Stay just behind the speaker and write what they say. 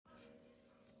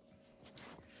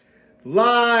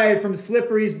Live from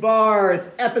Slippery's Bar,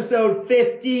 it's episode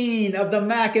 15 of the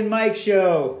Mac and Mike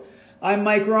Show. I'm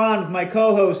Mike Ron with my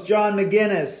co-host John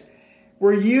McGinnis.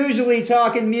 We're usually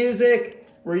talking music,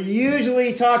 we're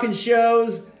usually talking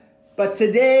shows, but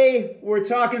today we're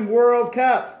talking World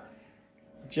Cup.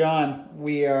 John,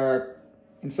 we are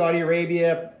in Saudi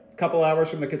Arabia, a couple hours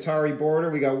from the Qatari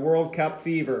border. We got World Cup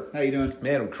fever. How you doing?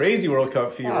 Man, crazy World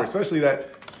Cup fever, especially that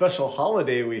special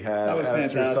holiday we had after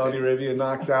fantastic. Saudi Arabia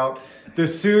knocked out the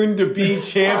soon-to-be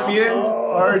champions,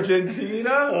 Argentina.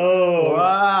 Oh,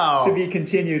 wow. To be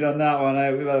continued on that one.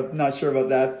 I'm not sure about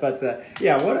that, but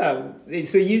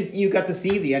so you got to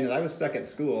see the end of that. I was stuck at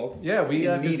school. Yeah, we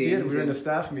got to see it. We were in a and-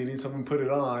 staff meeting. Someone put it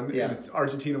on. Yeah. And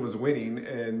Argentina was winning,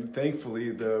 and thankfully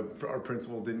our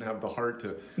principal didn't have the heart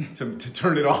to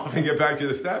turn it off and get back to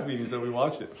the staff meeting, so we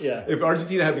watched it. Yeah. If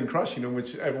Argentina had been crushing them,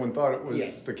 which everyone thought it was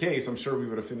Yes. the case, I'm sure we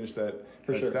would have finished that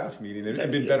sure. staff meeting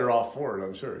and been better off for it,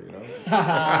 I'm sure, you know.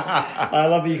 I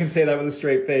love that you can say that with a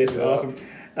straight face. Yeah. Awesome.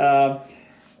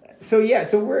 So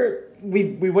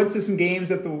we went to some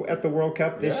games at the World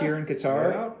Cup this year in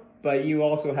Qatar. Yeah. But you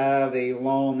also have a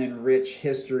long and rich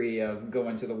history of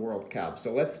going to the World Cup.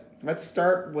 So let's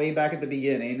start way back at the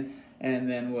beginning, and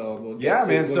then we'll get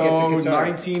to, So we'll get to Qatar.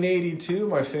 1982,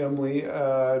 my family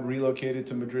relocated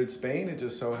to Madrid, Spain. It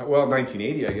just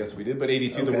 1980, I guess we did, but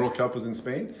 82, the Okay. World Cup was in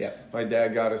Spain. Yeah. My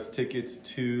dad got us tickets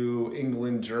to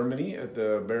England, Germany at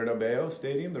the Bernabeu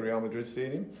Stadium, the Real Madrid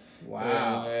Stadium.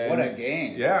 Wow, And- what a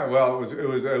game! Yeah, well, it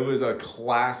was a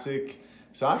classic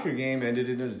soccer game. Ended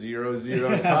in a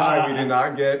 0-0 tie. We did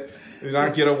not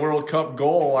get a World Cup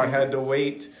goal. I had to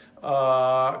wait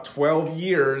 12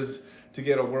 years to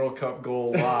get a World Cup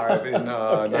goal live in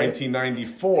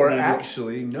 1994.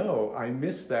 Actually, no, I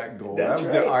missed that goal. That's that was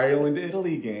right. the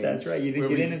Ireland-Italy game. That's right. You didn't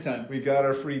where get in time. We got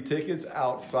our free tickets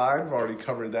outside. We've already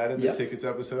covered that in the Yep. tickets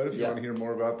episode. If you Yep. want to hear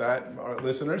more about that, our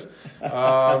listeners.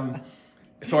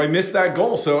 So I missed that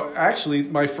goal. So actually,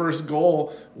 my first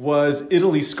goal was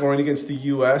Italy scoring against the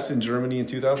U.S. and Germany in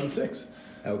 2006.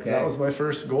 Okay. That was my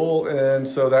first goal, and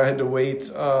so that had to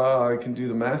wait. I can do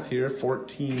the math here.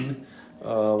 14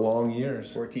 long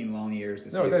years. 14 long years to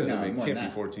see. No, that doesn't more can't than be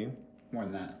that. 14. More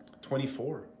than that.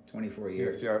 24. 24 Yes,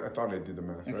 years. yeah, I thought I did the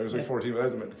math. Right? It was like 14, but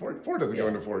that doesn't, four doesn't go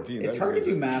into 14. It's That hard to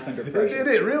doesn't do make math sense. under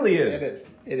pressure. It really is. It is.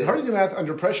 It's hard to do math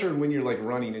under pressure, and when you're like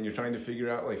running and you're trying to figure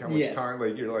out like how much Yes. time,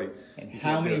 like you're like. And you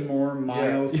how can't do many it. more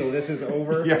miles till this is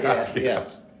over?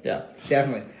 Yes. Yeah,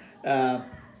 definitely.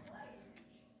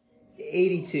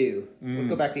 82. We'll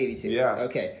go back to 82. Yeah.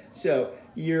 Okay. So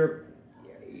you're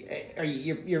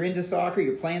into soccer?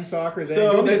 You're playing soccer then?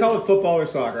 So Do you this- call it football or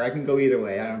soccer? I can go either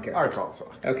way. I don't care. I call it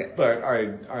soccer. Okay. But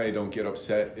I don't get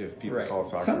upset if people Right. call it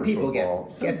soccer Some or people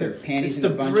football. get their panties It's in a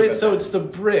the bunch Brits. about So that. it's the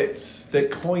Brits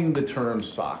that coined the term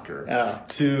soccer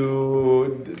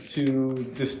to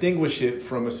distinguish it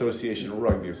from association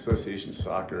rugby, association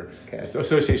soccer, Okay.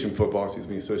 association football.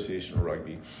 Association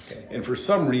rugby. Okay. And for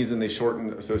some reason they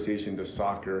shortened association to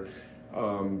soccer.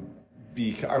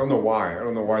 I don't know why. I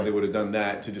don't know why they would have done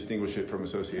that to distinguish it from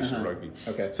association rugby.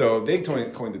 Okay. So they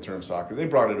coined the term soccer. They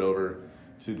brought it over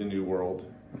to the New World.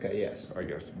 Okay, yes. I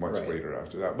guess much Right. later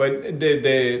after that, but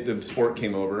the sport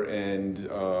came over and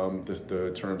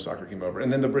the term soccer came over,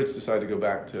 and then the Brits decided to go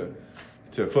back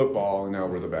to football, and now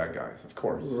we're the bad guys, of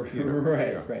course. You know?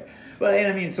 Right, Yeah. right. Well, and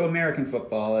I mean, so American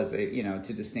football, as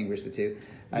to distinguish the two.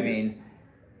 I mean,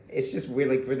 it's just weird.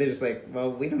 Like they're just like,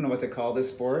 well, we don't know what to call this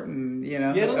sport, and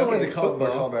Yeah, I don't know why they call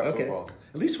football. that Okay. football.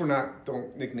 At least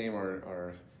don't nickname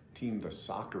our team the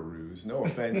Socceroos. No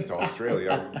offense to Australia.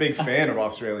 I'm a big fan of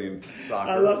Australian soccer.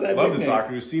 I love that Love the nickname.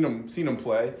 Socceroos. Seen them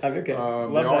play. Okay. They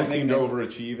Love that always seem to nickname.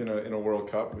 overachieve in a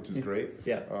World Cup, which is great.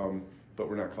 Yeah. But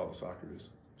we're not called the Socceroos.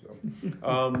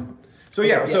 So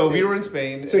so we were in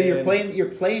Spain. So you're and-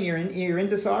 playing. You're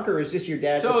into soccer, or is just your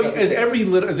dad? So just got the as tickets?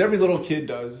 every little kid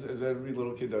does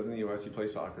in the U.S., you play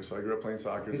soccer. So I grew up playing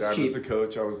soccer. It's Dad cheap. was the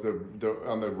coach. I was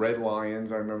on the Red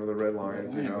Lions. I remember the Red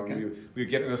Lions. Lions, okay. We would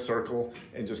get in a circle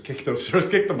and just kick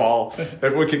the ball.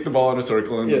 Everyone kicked the ball in a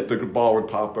circle, and Yeah. the ball would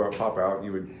pop out,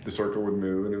 and the circle would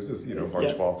move, and it was just bunch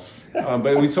Yeah. ball. But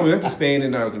we went to Spain,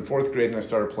 and I was in 4th grade, and I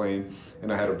started playing,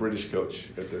 and I had a British coach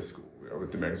at this school.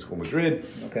 With the American School Madrid,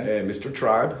 Okay. and Mr.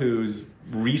 Tribe, who's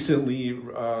recently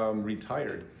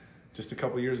retired. Just a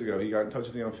couple years ago, he got in touch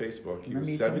with me on Facebook. He was Remember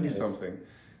you told me 70-something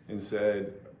and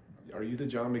said, "Are you the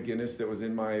John McGinnis that was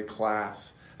in my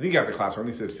class?" I think he got the class wrong.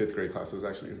 He said 5th grade class. It was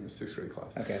actually in the 6th grade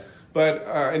class. Okay. But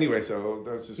anyway, so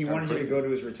that's just He kind wanted of you crazy. to go to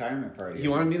his retirement party. He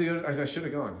wanted me to go. I should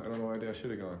have gone. I don't know why I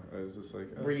should have gone. I was just like,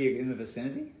 Were you in the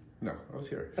vicinity? no, I was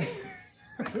here.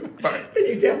 But But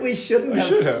you definitely shouldn't have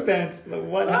should have. spent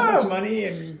how much money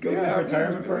and go to his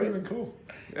retirement it would party. have been cool.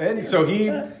 And so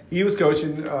he was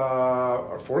coaching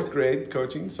our fourth grade,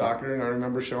 coaching soccer, and I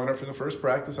remember showing up for the first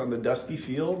practice on the dusty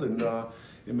field in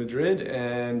Madrid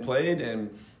and played.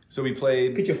 And so we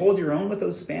played. Could you hold your own with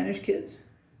those Spanish kids?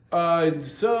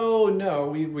 So no,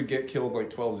 we would get killed like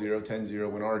 12-0,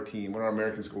 10-0 when our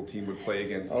American school team would play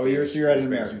against. Oh, you're at an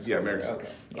American school. Yeah, American school. Okay.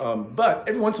 Yeah. But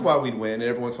every once in a while we'd win, and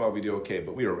every once in a while we'd do okay,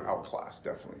 but we were outclassed,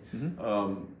 definitely.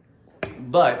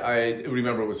 But I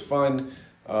remember it was fun.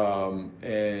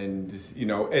 And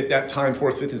at that time,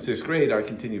 4th, 5th, and 6th grade, I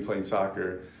continued playing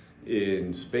soccer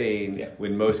in Spain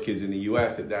when most kids in the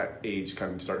U.S. at that age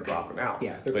kind of start dropping out.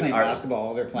 Yeah, they're playing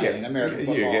basketball, they're playing American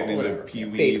football, you're getting into whatever. Pee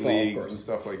Wee Baseball, leagues and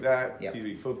stuff like that, Pee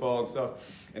Wee football and stuff.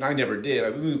 And I never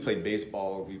did. We played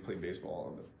baseball. We played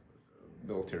baseball on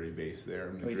the military base there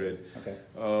in Madrid. Okay.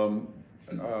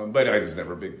 But I was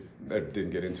never big. I didn't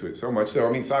get into it so much. So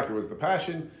I mean, soccer was the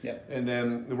passion. Yep. And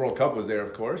then the World Cup was there,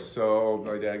 of course. So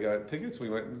my dad got tickets. We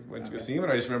went to go see him,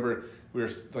 and I just remember we were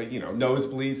like,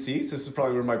 nosebleed seats. This is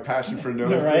probably where my passion for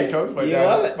nosebleed comes. You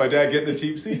love it. My dad getting the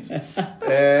cheap seats,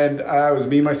 and it was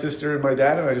me, my sister, and my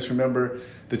dad. And I just remember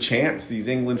the chants, these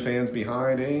England fans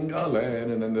behind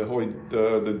England, and then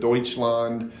the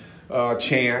Deutschland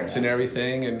chants and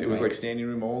everything, and it was like standing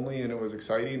room only, and it was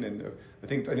exciting. And I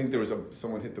think there was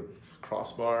someone hit the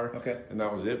crossbar, and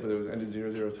that was it. But it was ended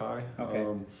 0-0 tie. Okay.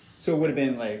 So it would have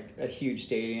been like a huge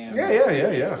stadium.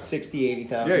 Yeah. 60,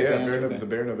 80,000 Yeah. fans. The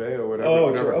Bernabeu or whatever. Oh,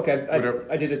 whatever, okay. whatever.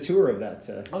 I did a tour of that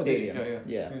stadium.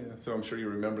 Yeah. So I'm sure you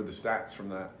remember the stats from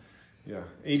that. Yeah,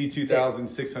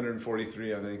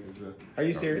 82,643, I think. Are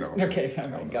you serious? No, okay. Oh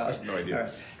my gosh. No idea. All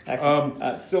right.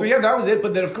 Excellent. So yeah, that was it.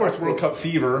 But then, of course, World Cup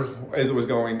fever, as it was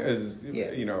going, was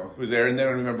there. And then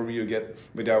I remember my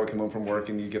dad would come home from work,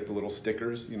 and you'd get the little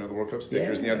stickers, the World Cup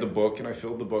stickers, and you had the book, and I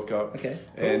filled the book up. Okay.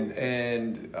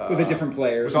 And with the different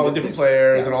players. With all the different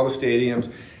players and all the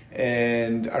stadiums.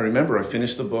 And I remember I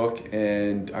finished the book,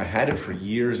 and I had it for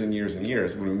years and years and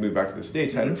years. When we moved back to the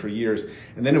States, I had it for years,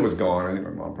 and then it was gone. I think my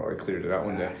mom probably cleared it out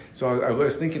one day. So I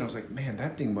was thinking, I was like, man,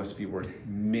 that thing must be worth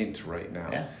mint right now.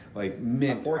 Yeah. Like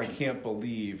mint. I can't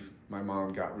believe my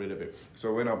mom got rid of it. So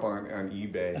I went up on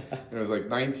eBay, and it was like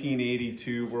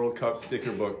 1982 World Cup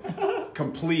sticker book,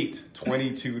 complete,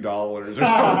 $22 or something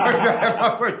like that. And I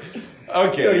was like,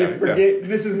 okay. So you forget,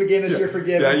 Mrs. McGinnis, you're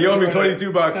forgiven. Yeah, you owe me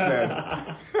 $22,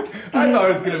 man. I thought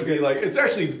it was going to be like,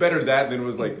 it's better that than it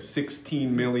was like $16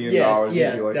 million.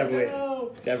 Yes, like, definitely. oh.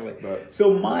 Definitely. But,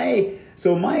 so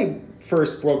my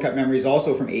first World Cup memory is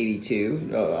also from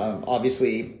 '82.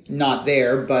 Obviously not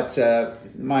there, but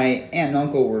my aunt and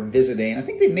uncle were visiting. I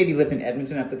think they maybe lived in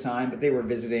Edmonton at the time, but they were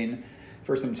visiting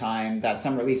for some time that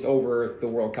summer, at least over the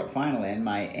World Cup final. And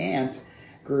my aunt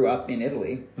grew up in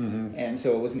Italy, and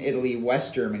so it was an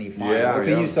Italy-West Germany final. Yeah,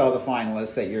 so you saw the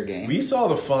finalists at your game. We saw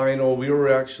the final. We were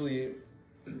actually,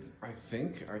 I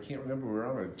can't remember. We were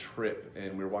on a trip,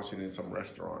 and we were watching it in some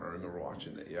restaurant. I remember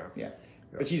watching it. Yeah.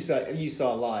 But you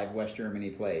saw live West Germany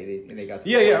play. They got to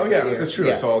that's true.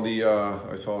 Yeah. I saw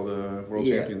the world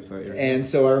champions that year. And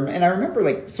so I remember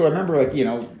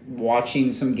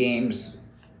watching some games,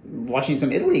 watching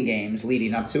some Italy games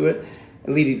leading up to it,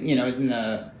 in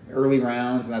the early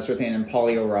rounds and that sort of thing. And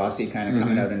Paolo Rossi kind of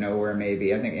coming out of nowhere.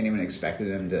 Maybe I think anyone expected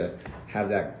him to have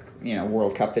that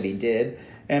World Cup that he did.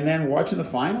 And then watching the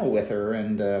final with her,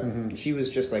 and she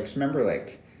was just like,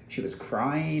 she was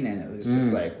crying, and it was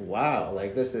just like, wow,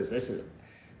 like this is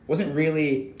wasn't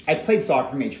really. I played soccer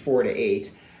from age 4 to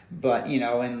 8, but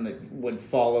and would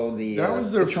follow the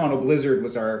Toronto Blizzard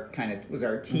was our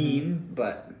team,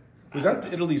 but was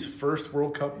that Italy's first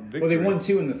World Cup victory? Well, they won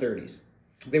 2 in the 30s.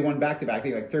 They won back to back. I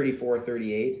think like 34,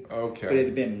 38. Okay, but it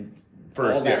had been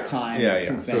all that time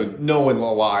since then. So no one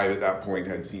alive at that point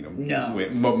had seen them. No,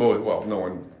 win. No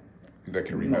one that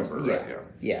can remember, right?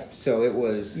 Yeah. So it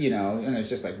was, and it's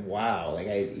just like, wow, like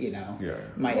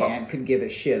my aunt could give a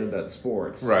shit about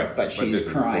sports, right? But she's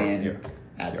crying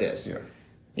at this,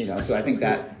 So I think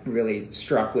that really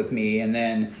struck with me. And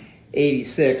then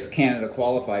 '86, Canada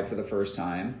qualified for the first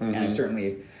time, and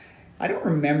I don't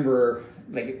remember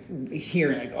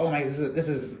hearing oh my, this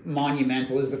is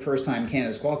monumental. This is the first time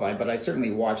Canada's qualified, but I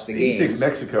certainly watched the games. '86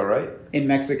 Mexico, right? In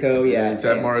Mexico, yeah. Is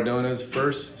that Maradona's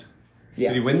first? Yeah.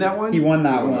 Did he win that one? He won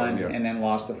that one, and then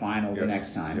lost the final the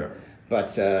next time. Yeah.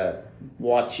 But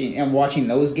watching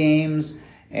those games,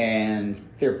 and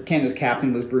Canada's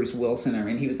captain was Bruce Wilson. I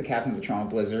mean, he was the captain of the Toronto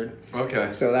Blizzard.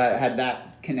 Okay. So that had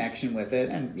that connection with it,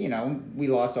 and we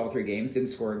lost all 3 games, didn't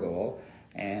score a goal,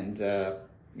 and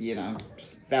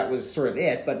that was sort of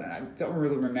it. But I don't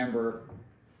really remember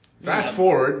Fast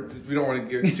forward, we don't want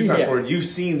to get too fast forward. You've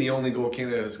seen the only goal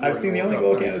Canada has scored. I've seen the only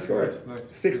goal Canada scored. Nice.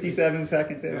 67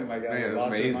 seconds in. Oh my God, Man,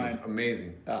 lost amazing, your mind.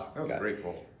 amazing. Oh, that was a great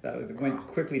goal. Went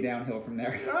quickly downhill from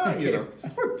there.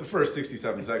 The first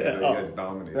 67 seconds that you guys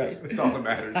dominated. Right. That's all that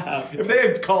matters. If they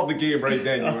had called the game right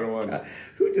then, you would have won. God.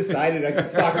 Who decided a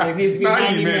soccer league needs to be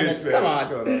 90 minutes? Come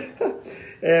on.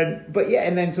 And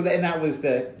that was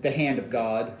the hand of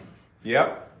God.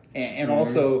 Yep. And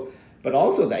also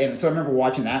that. And so I remember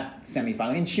watching that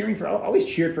semifinal and cheering for. I always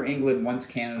cheered for England once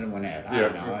Canada went out. I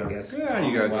don't know. I guess. Yeah,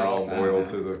 you guys are all loyal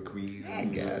to the Queen. I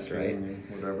guess, right?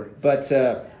 Whatever.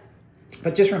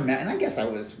 But just remember, and I guess I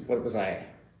was. What was I?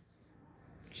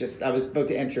 I was about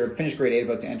to finish grade 8,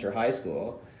 about to enter high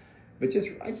school, but I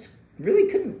just really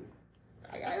couldn't.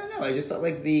 I don't know. I just thought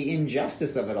like the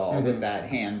injustice of it all with that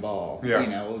handball. Yeah. You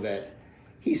know that.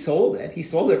 He sold it. He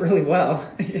sold it really well.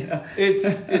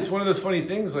 It's one of those funny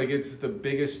things. Like it's the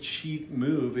biggest cheat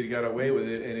move. He got away with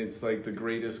it, and it's like the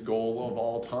greatest goal of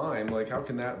all time. Like how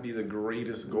can that be the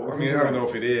greatest goal? I mean, I don't know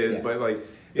if it is, but like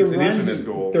it's an infamous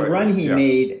goal. The run he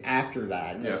made after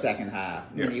that in the second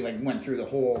half, when he like went through the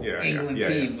whole England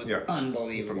team, was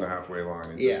unbelievable. From the halfway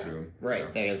line.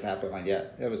 Right. That was the halfway line. Yeah,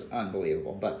 it was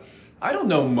unbelievable. But I don't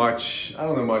know much,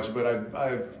 but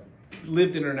I've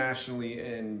lived internationally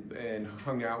and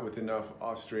hung out with enough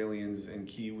Australians and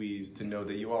Kiwis to know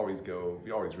that you always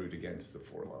root against the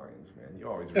four lions, man. You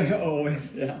always root against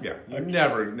always, yeah. Yeah, you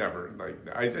never, like,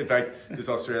 in fact, this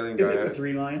Australian guy... Is it the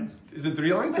 3 lions? Is it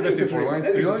 3 lions? Did I say 4 lions?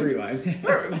 3 lions? 3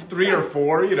 lions. 3 or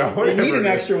 4, you know. They need an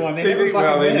extra one. They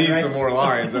need some more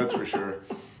lions, that's for sure.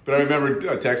 But I remember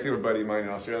texting with a buddy of mine in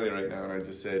Australia right now, and I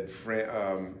just said,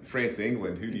 France,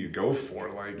 England, who do you go for?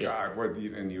 Like, God, what?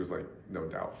 And he was like, no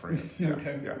doubt, France. Yeah.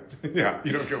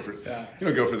 You don't go for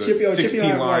the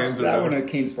 16 lions. That one at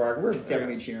Kings Park. We're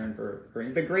definitely cheering for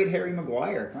the great Harry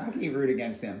Maguire. How can you root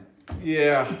against him?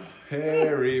 Yeah,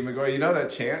 Harry Maguire. You know that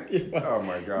chant? Oh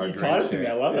my God! You taught it to me.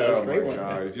 I love it. That's a great one.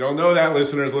 God. If you don't know that,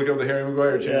 listeners, look up the Harry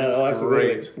Maguire chant. Yeah,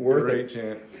 absolutely. Great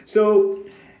chant. So.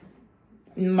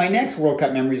 My next World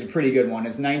Cup memory is a pretty good one.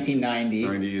 It's 1990.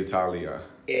 90 Italia.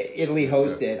 Italy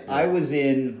hosted. Yeah. I was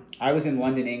in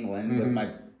London, England, with my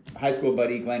high school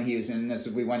buddy Glenn Houston.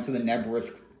 We went to the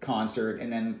Nebworth concert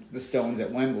and then the Stones at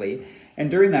Wembley.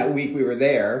 And during that week we were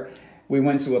there, we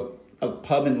went to a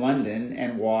pub in London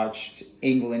and watched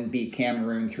England beat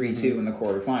Cameroon 3-2 in the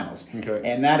quarterfinals. Okay.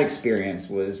 And that experience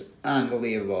was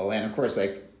unbelievable. And of course,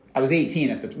 we were 18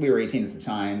 at the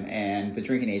time, and the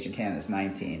drinking age in Canada is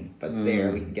 19. But there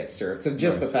we can get served. So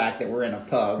just the fact that we're in a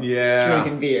pub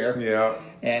drinking beer,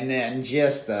 and then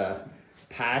just the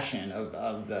passion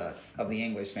of the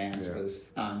English fans was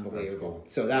unbelievable. Cool.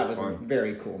 So that was fun. A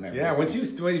very cool memory. Yeah, if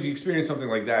you experience something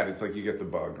like that, it's like you get the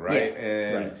bug,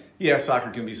 right?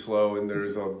 Soccer can be slow, and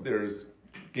there's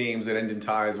games that end in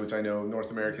ties, which I know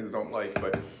North Americans don't like,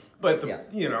 but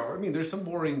there's some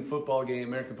boring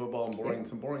American football, and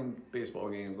some boring baseball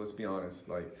games. Let's be honest.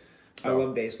 I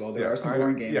love baseball. There are some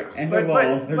boring games. Yeah. And they're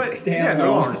long. They're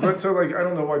long. But so I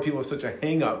don't know why people have such a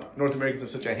hang-up. North Americans have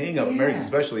such a hang-up, Americans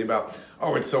especially, about,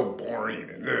 it's so boring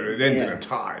and it ends in a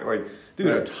tie.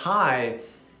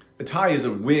 A tie is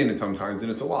a win sometimes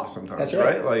and it's a loss sometimes,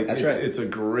 right? It's a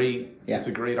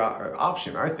great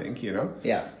option, I think, you know?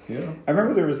 Yeah. I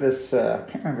remember there was this, I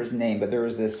can't remember his name, but there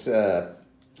was this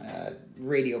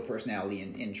radio personality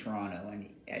in Toronto, and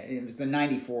it was the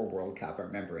 94 World Cup, I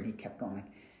remember, and he kept going.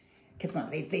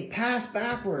 They pass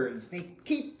backwards. They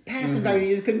keep passing backwards.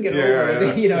 You just couldn't get over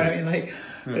it. You know what I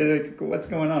mean? What's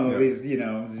going on with these,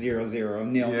 0-0,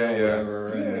 0-0, whatever.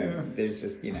 And there's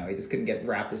just, he just couldn't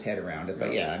wrap his head around it.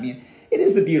 But it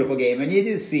is the beautiful game, and you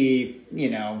do see,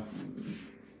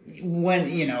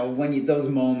 when those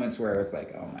moments where it's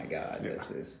like, oh my God,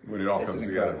 this is when it all comes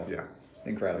together. Yeah.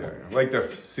 Incredible. Like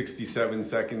the 67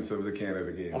 seconds of the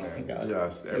Canada game. Oh my God.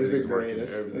 Just everything's working.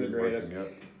 Everything's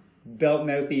working. Belting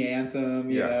out the anthem,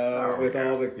 with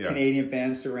all the Canadian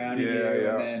fans surrounding you,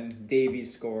 and then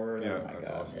Davies scored. Oh my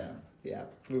God. Awesome. Yeah.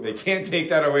 They can't take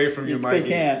that away from you, Mikey. They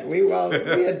can't. We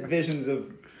had visions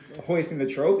of hoisting the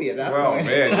trophy at that point. Well,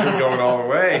 man, you're going all the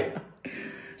way.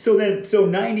 So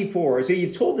 94. So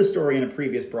you've told the story in a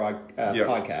previous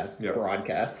podcast,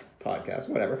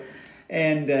 whatever.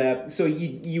 And so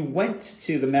you went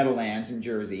to the Meadowlands in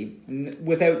Jersey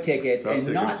without tickets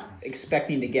not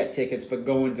expecting to get tickets, but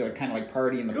going to kind of like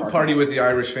party in the parking lot. With the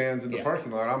Irish fans in the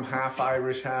parking lot. I'm half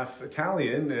Irish, half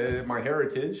Italian, my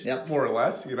heritage, more or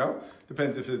less,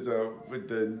 Depends if it's with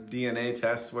the DNA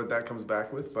test, what that comes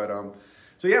back with. But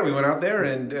we went out there,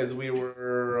 and as we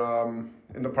were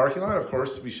in the parking lot, of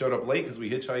course, we showed up late because we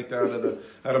hitchhiked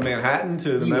out of Manhattan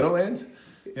to the Meadowlands.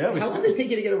 How long did it take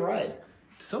you to get a ride?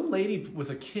 some lady with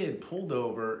a kid pulled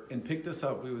over and picked us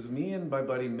up. It was me and my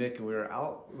buddy Mick, and we were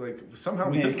out, like, somehow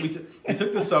we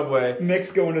took the subway.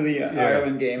 Mick's going to the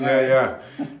Ireland game. Yeah.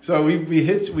 So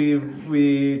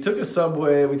we took a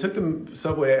subway. We took the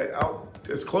subway out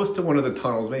as close to one of the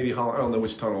tunnels, maybe Holland, I don't know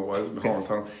which tunnel it was, Holland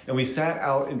Tunnel. And we sat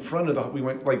out in front of we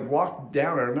went, like, walked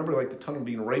down. I remember, like, the tunnel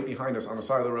being right behind us on the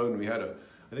side of the road, and we had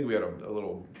I think we had a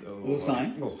little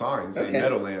sign? Little sign saying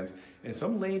Meadowlands. And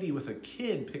some lady with a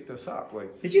kid picked us up.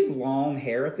 Like, did you have long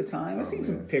hair at the time? I've seen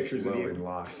some pictures of you. Flowing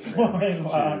locks. Flowing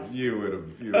locks. You would have.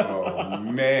 Oh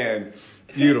man,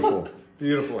 beautiful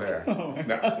hair. Oh,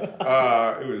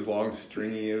 no, it was long,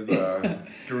 stringy. It was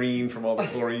green from all the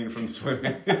chlorine from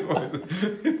swimming.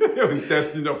 It was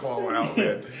destined to fall out,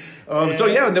 man. So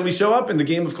and then we show up, and the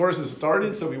game, of course, has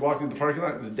started. So we walk into the parking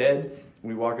lot. It's dead.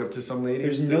 We walk up to some lady.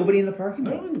 There's nobody in the parking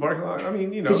lot. No, in the parking lot. I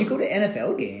mean, because you go to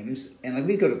NFL games, and like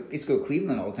we go to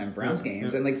Cleveland all the time, Browns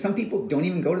games, and like some people don't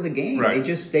even go to the game. Right. They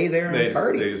just stay there and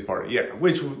party. They just party. Yeah,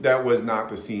 which that was not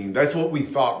the scene. That's what we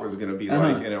thought was going to be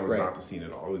like, and it was not the scene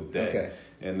at all. It was dead. Okay.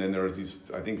 And then there was these,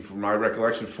 I think, from my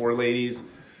recollection, 4 ladies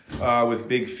with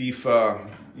big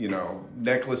FIFA,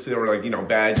 necklaces or like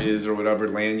badges or whatever,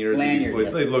 lanyards.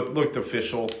 They looked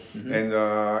official,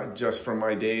 and just from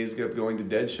my days of going to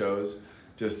Dead shows.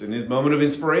 Just in his moment of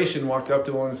inspiration, walked up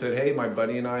to one and said, "Hey, my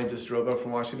buddy and I just drove up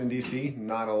from Washington, D.C.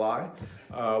 Not a lie.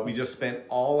 We just spent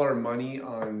all our money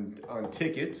on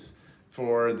tickets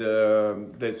for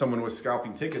that someone was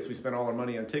scalping tickets. We spent all our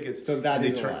money on tickets." So that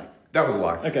is a lie. That was a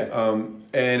lie. Okay.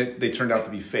 And they turned out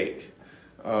to be fake.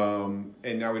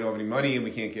 And now we don't have any money and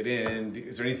we can't get in.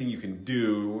 Is there anything you can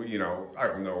do? I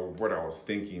don't know what I was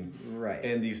thinking. Right.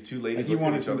 And these 2 ladies. If you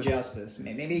wanted some justice,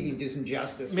 maybe you can do some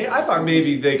justice. I thought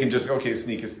maybe they can just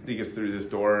sneak us through this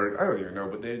door. I don't even know,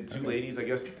 but they had 2 ladies. I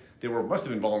guess they must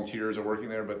have been volunteers or working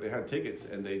there, but they had tickets,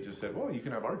 and they just said, "Well, you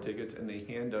can have our tickets," and they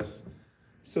hand us.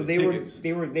 So they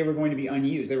were going to be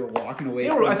unused. They were walking away.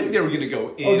 I think they were going to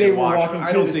go in. Oh, they and were watch. walking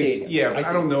to the stadium. Yeah, but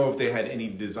I don't know if they had any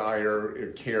desire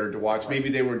or care to watch. Maybe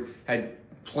they had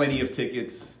plenty of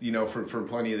tickets, for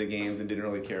plenty of the games and didn't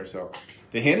really care. So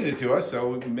they handed it to us.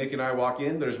 So Mick and I walk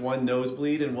in. There's one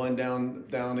nosebleed and one down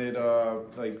at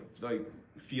like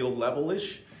field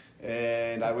level-ish.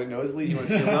 And I went nosebleed. You went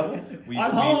field level.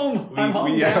 I'm home.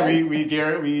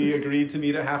 We agreed to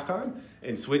meet at halftime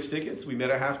and switch tickets. We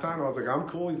met at halftime. I was like, "I'm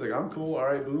cool." He's like, "I'm cool." All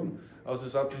right, boom. I was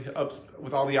just up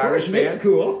with all the Irish fans. Mick's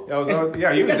cool. He was down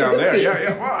there.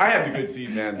 Yeah. Well, I had the good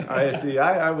seat, man.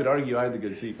 I would argue I had the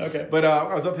good seat. Okay. But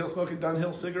I was uphill smoking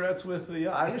Dunhill cigarettes with the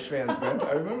Irish fans, man.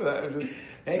 I remember that. I was just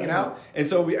hanging out. And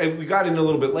so we got in a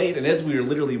little bit late, and as we were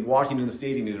literally walking in the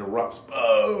stadium, it erupts.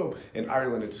 Boom! And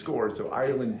Ireland had scored. So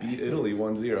Ireland beat Italy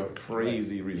 1-0.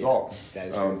 Crazy result. Yeah, that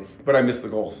is crazy. But I missed the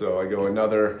goal, so I had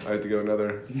to go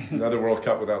another World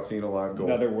Cup without seeing a live goal.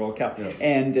 Another World Cup. Yeah.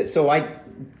 And so I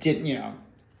didn't,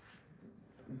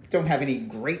 don't have any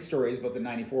great stories about the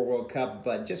 94 World Cup,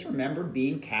 but just remember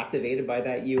being captivated by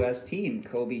that U.S. team.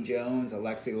 Kobe Jones,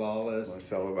 Alexi Lawless,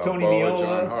 Marcelo Tony Balboa, Meola.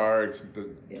 John Hart,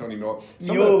 Tony Meola.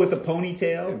 Meola with the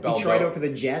ponytail. He tried out for the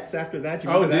Jets after that.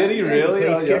 Did he really?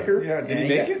 As a place kicker. Yeah. Did he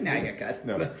make it? No, he got cut.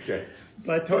 No, okay.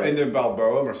 But, and then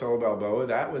Marcelo Balboa,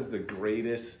 that was the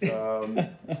greatest... what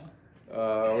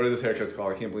are those haircuts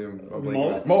called? I can't believe I'm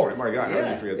mullet. Mullet, my God, how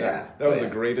did you forget that? That was the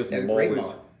greatest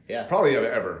mullet. Yeah. Probably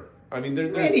ever. I mean,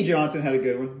 Randy Johnson had a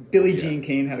good one. Billie Jean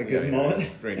King had a good mullet.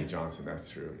 Randy Johnson, that's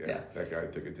true. Yeah. That guy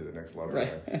took it to the next level.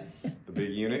 Right. The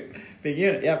big unit. Big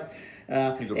unit. Yep.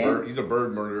 He's a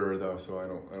bird murderer though, so I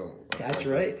don't. That's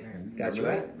right. Man, that's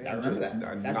right. I remember that.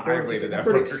 Annihilated that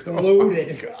bird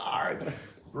exploded. Oh, God.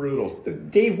 Brutal.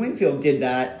 Dave Winfield did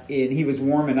that. He was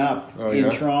warming up in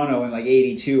Toronto in like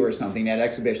 '82 or something at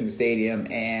Exhibition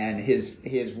Stadium, and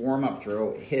his warm up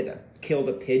throw killed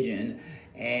a pigeon.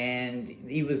 And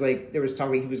he was like, there was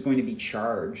talk like he was going to be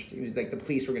charged. He was like, the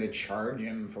police were going to charge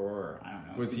him for, I don't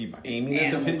know. Was he aiming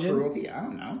at the pigeon? Cruelty? I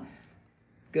don't know.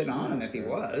 Good on him if he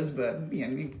was, but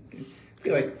I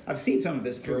feel like I've seen some of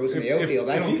his throws in the outfield.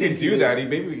 If he could do that,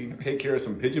 maybe we can take care of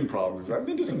some pigeon problems. I've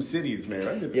been to some cities, man.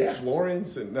 I've been to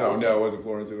Florence, and no, it wasn't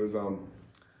Florence. It was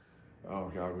oh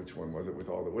God, which one was it with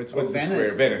all the what's the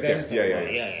square? Venice. Yes.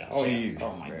 Yeah. Oh, Jesus,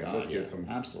 oh my man. God. Let's get some.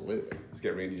 Absolutely. Let's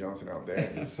get Randy Johnson out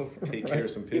there. And take care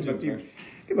of some pigeons, man.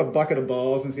 Give him a bucket of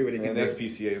balls and see what he can do.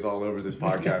 SPCA is all over this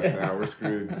podcast now. We're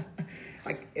screwed.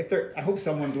 I hope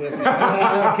someone's listening.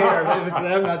 I don't care, but if it's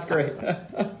them, that's great.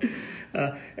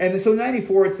 And so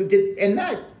 '94, and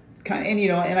that kind of,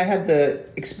 and I had the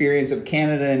experience of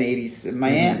Canada in '80, my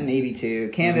aunt in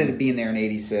 '82, Canada being there in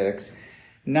 '86.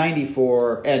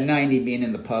 94 and 90 being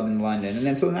in the pub in London. And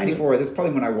then so 94, this is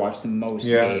probably when I watched the most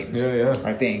games,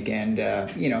 I think. And, I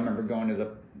remember going to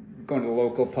the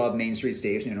local pub, Main Street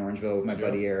Station in Orangeville with my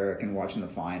buddy Eric and watching the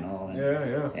final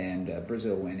and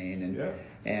Brazil winning.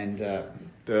 And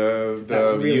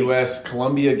the U.S.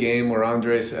 Colombia game where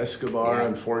Andres Escobar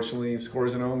unfortunately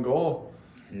scores an own goal.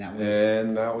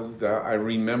 And that was that. I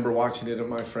remember watching it at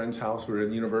my friend's house. We were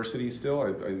in university still.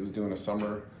 I was doing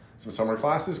some summer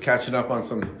classes, catching up on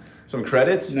some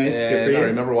credits. Nice. And I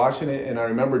remember watching it, and I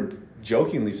remember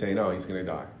jokingly saying, "Oh, he's gonna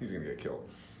die. He's gonna get killed."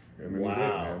 And then he did,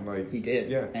 man. Like, he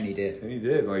did. Yeah. And he did. And he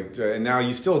did. Like, and now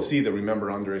you still see the Remember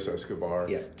Andres Escobar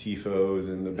tifos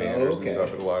and the banners and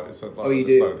stuff at a lot. It's a lot, you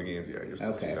do? A lot of the games. Yeah, you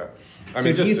still see that. Do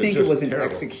you think it was an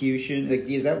execution? Like,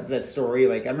 is that story?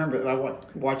 Like, I remember I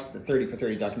watched the 30 for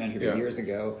 30 documentary years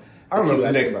ago. I don't know.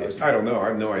 I don't know. I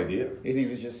have no idea. You think it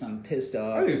was just some pissed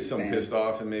off? I think it was some pissed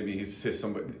off, and maybe he pissed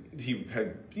somebody. He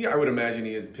had. Yeah, I would imagine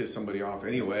he had pissed somebody off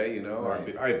anyway. You know,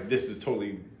 this is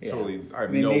totally. I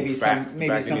have no facts.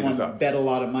 Maybe someone bet a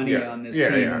lot of money on this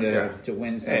team to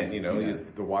win something. And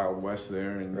the Wild West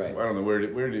there, and I don't know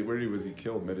where was he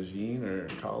killed? Medellin or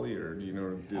Cali, or do you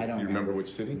remember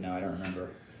which city? No, I don't remember.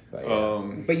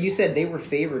 But you said they were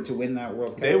favored to win that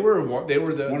World Cup. They were one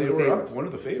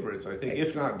of the favorites, I think,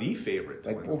 if not the favorite.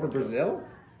 Like over Brazil?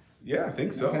 Yeah, I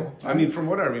think so. Okay. I mean, from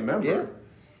what I remember,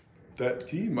 that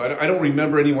team. I don't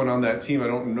remember anyone on that team. I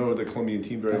don't know the Colombian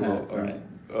team very well.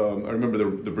 I remember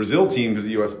the Brazil team because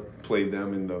the U.S. played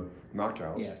them in the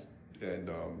knockout. Yes. And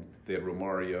they had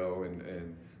Romario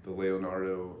and the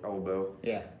Leonardo elbow.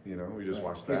 Yeah. We just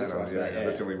watched that.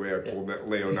 That's the only way I pulled that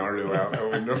Leonardo out. I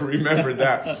would never remembered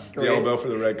that. The elbow for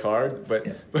the red card. But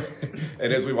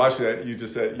and as we watched that, you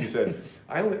said,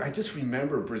 I just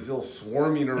remember Brazil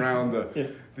swarming around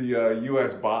the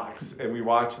U.S. box, and we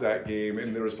watched that game,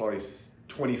 and there was probably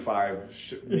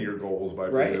 25 near goals by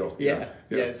Brazil. Yeah,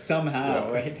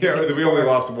 somehow, right? Yeah, we only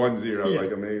lost 1-0.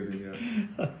 Like, amazing,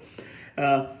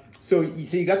 So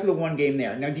you got to the one game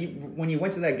there. Now, when you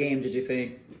went to that game, did you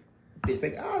think,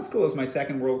 it's cool, it's my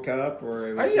second World Cup?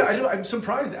 Or I'm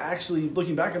surprised, actually,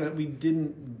 looking back on it, we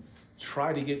didn't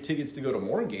try to get tickets to go to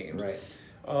more games. Right.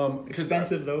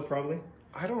 Expensive, though, probably?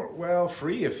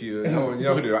 Free if you know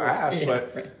who to ask,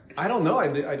 but I don't know.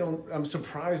 I'm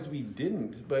surprised we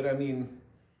didn't, but I mean...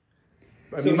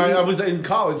 I was in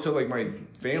college, so like my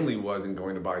family wasn't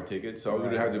going to buy tickets, so it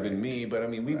would have had to have been me. But I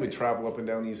mean, we would travel up and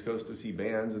down the East Coast to see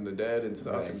bands and the Dead and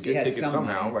stuff, and get tickets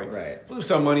somehow. With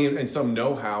some money and some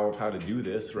know-how of how to do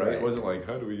this, right? It wasn't like,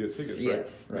 how do we get tickets?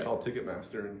 We call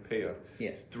Ticketmaster and pay a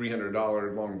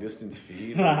 $300 long distance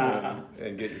fee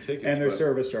and get your tickets. And their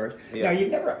service charge. Yeah.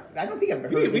 No, I don't think I've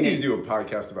ever heard we need to do a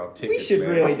podcast about tickets. We should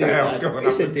really do that.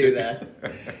 We should do that.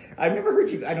 I've never heard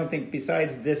you, I don't think,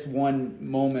 besides this one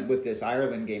moment with this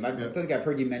Ireland game, I don't think I've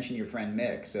heard you mention your friend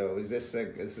Mick. So is this a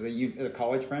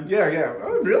college friend? Yeah.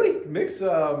 Oh, really? Mick's,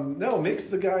 Mick's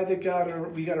the guy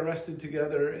that we got arrested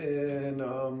together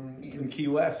in Key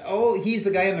West. Oh, he's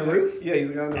the guy on the roof? Yeah, he's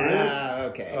the guy on the roof. Ah,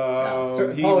 okay.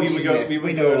 We would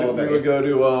go to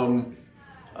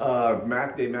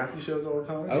Dave Matthews shows all the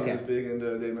time. Okay. He was big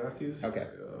into Dave Matthews. Okay.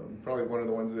 Probably one of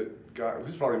the ones that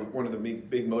who's probably one of the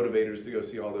big motivators to go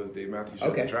see all those Dave Matthews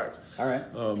shows and tracks. All right.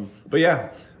 But yeah,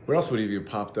 where else would he have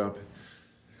popped up?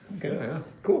 Okay. Yeah.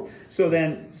 Cool. So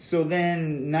then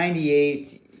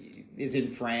 98 is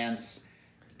in France.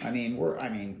 I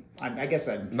guess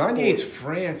I'm 98's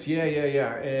France.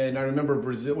 Yeah. And I remember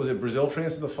Brazil. Was it Brazil,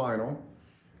 France in the final?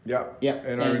 Yeah.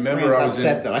 And I remember France I was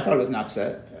upset though. I thought it was an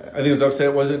upset. I think it was upset.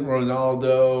 It wasn't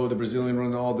Ronaldo, the Brazilian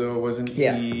Ronaldo, wasn't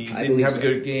he? Didn't have a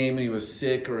good game, and he was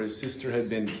sick, or his sister had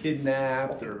been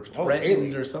kidnapped or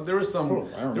threatened or something. There was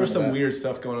some weird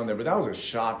stuff going on there, but that was a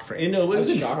shock for. It was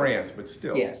in France, but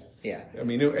still. Yes. Yeah. I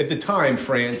mean, at the time,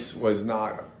 France was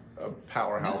not a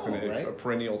powerhouse and a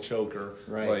perennial choker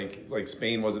like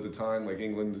Spain was at the time, like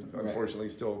England unfortunately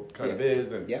still kind of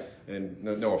is, and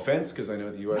no offense, because I know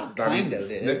the U.S.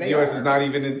 the U.S. is not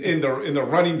even in the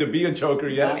running to be a choker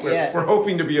yet. We're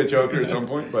hoping to be a choker at some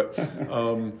point, but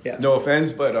no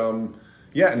offense, but and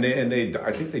they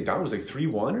I think it was like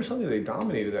 3-1 or something. They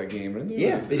dominated that game, didn't they?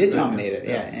 Yeah, they did dominate it.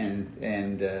 Yeah,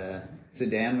 and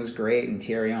Zidane was great, and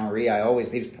Thierry Henry.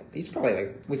 He's probably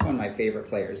he's one of my favorite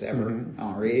players ever,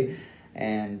 Henry,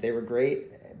 and they were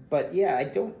great. But yeah, I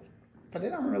don't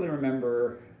really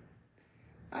remember.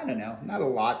 I don't know. Not a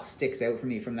lot sticks out for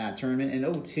me from that tournament in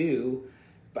 2002.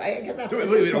 But I get that.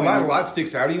 A lot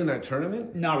sticks out of you in that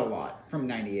tournament? Not a lot from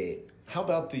 98. How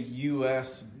about the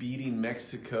U.S. beating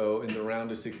Mexico in the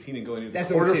round of 16 and going into the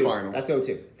quarterfinals? That's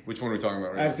 2002. Which one are we talking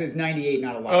about right I now? was saying 98,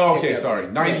 not a lot. Oh, okay, sorry.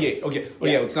 98. Yeah. Okay. Oh,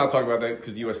 yeah, let's not talk about that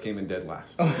because the U.S. came in dead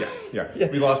last. Oh. Yeah. Yeah.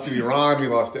 We lost to Iran. We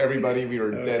lost to everybody. We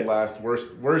were dead last. Worst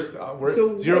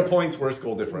So 0 points, worst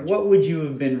goal differential. What would you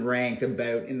have been ranked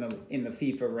about in the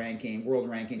FIFA ranking, world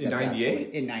rankings In at that 98?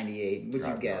 point? In 98, would I you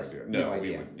have no guess? idea. No,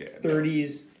 we idea. would-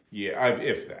 30s. Yeah,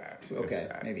 if that. If Okay,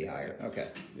 that. maybe higher. Okay,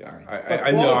 Yeah. all right.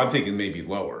 I know. I'm thinking maybe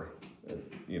lower.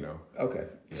 You know. Okay,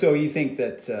 so you think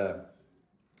that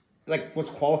was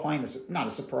qualifying not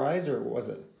a surprise, or was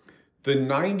it? The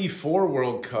 94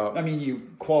 World Cup. I mean, you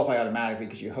qualify automatically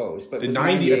because you host, but The was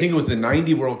 90, I think it was the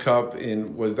 90 World Cup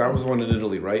that was the one in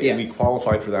Italy, right? Yeah. And we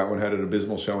qualified for that one, had an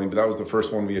abysmal showing, but that was the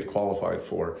first one we had qualified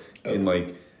for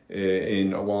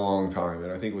in a long time.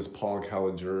 And I think it was Paul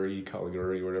Caligiuri,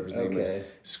 whatever his name is,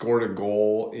 scored a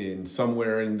goal in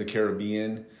somewhere in the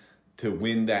Caribbean to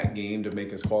win that game to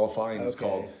make us qualify. And it's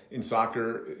called, in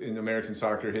soccer, in American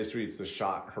soccer history, it's the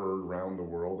shot heard around the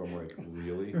world. I'm like,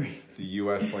 really? The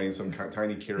U.S. playing some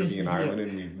tiny Caribbean island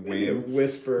and we win?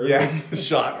 Whisper. Yeah,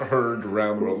 shot heard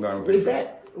around the world. No, I don't think Is so.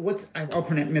 that I'll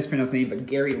mispronounce the name, but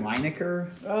Gary Lineker?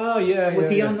 Oh yeah, Was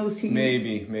he on those teams?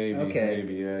 Maybe, Okay.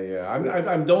 yeah.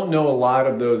 I don't know a lot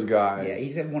of those guys. Yeah,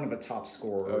 he's one of the top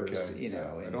scorers. Okay. You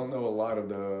know, I don't know a lot of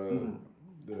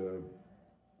the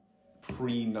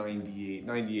pre-98,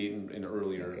 98 and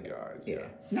earlier guys. Yeah.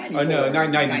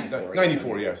 94.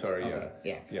 94, yeah, sorry,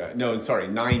 yeah. No, sorry,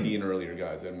 90 and earlier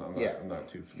guys. I'm not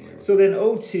too familiar with. So then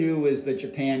 02 is the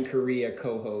Japan-Korea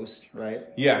co-host, right?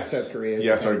 Yes. South Korea.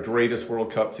 Yes, Japan. our greatest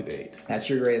World Cup to date. That's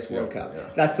your greatest World Cup. Yeah.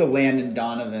 That's the Landon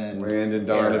Donovan.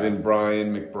 era.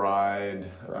 Brian McBride.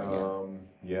 Right,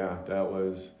 yeah, that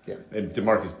was. Yeah. And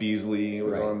DeMarcus Beasley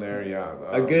was Right. on there. Yeah.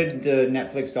 A good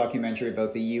Netflix documentary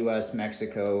about the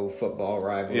U.S.-Mexico football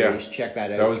rivalry. Yeah. Check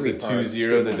that out. That was the It's 3 parts,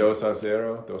 2-0, the streamlined. Dos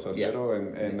a Cero,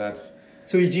 and that's.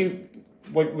 So did you?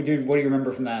 What do you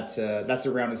remember from that? That's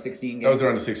a round of 16 game. That was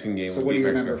around a 16 game. So what do you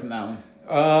remember from that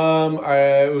one?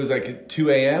 It was like at 2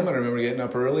 a.m. I remember getting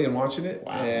up early and watching it.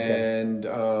 Wow, and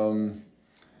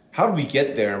how did we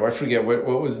get there? I forget what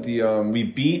was the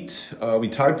we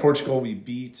tied Portugal. We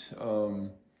beat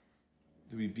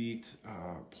did we beat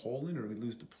Poland or did we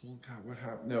lose to Poland? God, what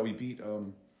happened? No, we beat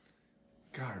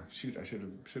God, shoot! I should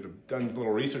have done a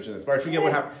little research on this, but I forget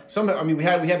what happened. We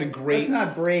had a great. Let's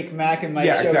not break Mac and Mike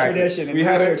show exactly. tradition. And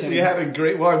we had a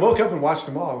great. Well, I woke up and watched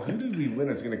them all. Who did we win?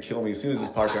 It's going to kill me as soon as this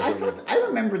podcast over. I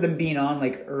remember them being on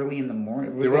like early in the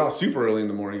morning. They were out super early in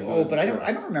the morning. Oh, but I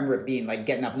don't remember it being like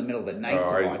getting up in the middle of the night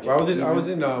to watch it.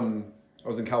 I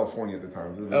was in California at the time. I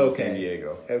was in San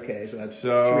Diego. Okay, so that's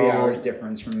 3 hours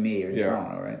difference from me or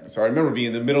Toronto, right? So I remember being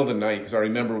in the middle of the night because I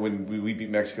remember when we beat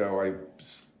Mexico. I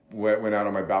went out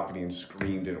on my balcony and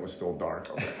screamed, and it was still dark.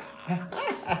 I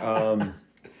was like,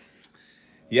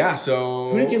 yeah.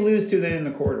 So who did you lose to then in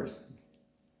the quarters?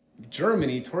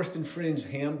 Germany, Torsten Fringe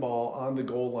handball on the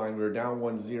goal line. We were down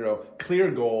 1-0.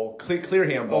 Clear goal, clear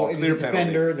handball, clear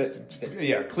penalty.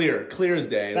 Defender clear as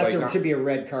day. That should be a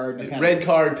red card. Red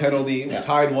card penalty. Yeah.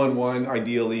 Tied 1-1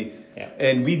 ideally. Yeah.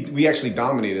 And we actually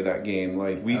dominated that game.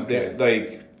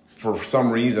 For some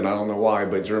reason, I don't know why,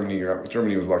 but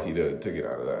Germany was lucky to get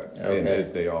out of that. Okay. And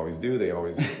as they always do, they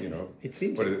always, it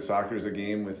seems what is it? Soccer is a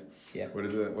game with what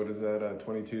is that?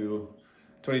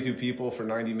 22 people for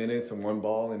 90 minutes and one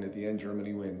ball, and at the end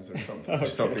Germany wins or something,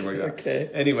 something like that.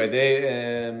 Okay. Anyway,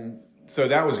 so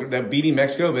that was beating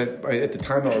Mexico. But at the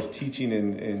time, I was teaching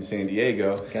in San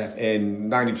Diego,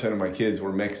 and 90% of my kids were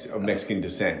of Mexican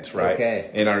descent, right?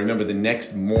 Okay. And I remember the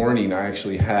next morning, I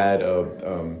actually had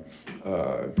a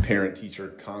parent-teacher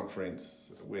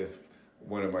conference with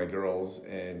one of my girls,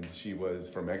 and she was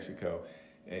from Mexico,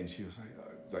 and she was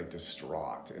like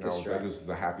distraught, and I was like, "This is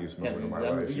the happiest moment of my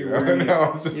life." You're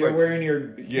wearing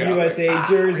your USA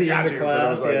jersey in the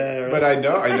class, But I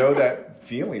know that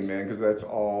feeling, man, because that's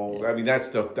all. I mean, that's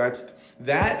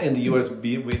that, and the U.S.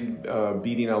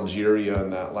 beating Algeria in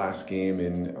that last game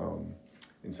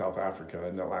in South Africa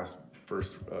in that last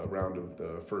first round of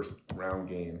the first round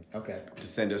game. Okay. To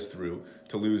send us through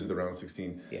to lose the round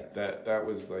 16. Yeah. That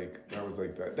was like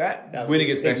that win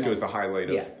against Mexico is the highlight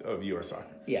of U.S. soccer.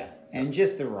 Yeah. And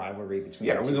just the rivalry between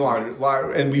it was a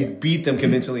lot, and we beat them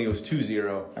convincingly. It was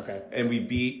 2-0. Okay. And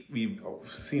we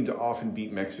seem to often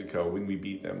beat Mexico. When we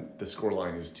beat them, the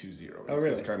scoreline is 2-0. It's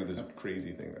just kind of this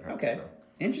crazy thing that happens. Okay. So.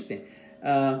 Interesting.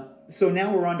 So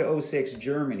now we're on to 06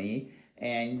 Germany.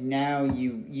 And now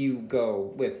you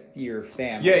go with your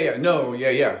family.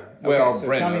 Yeah. Well, so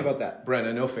Brenna. Tell me about that.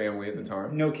 Brenna, no family at the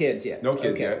time. No kids yet. No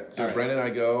kids yet. So Brenna and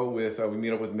I go with, we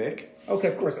meet up with Mick. Okay,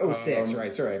 of course. 06,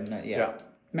 right. Sorry. Yeah.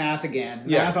 Math again.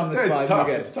 Yeah. Math on the spot. It's tough.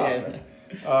 It's tough.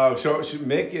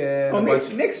 Mick and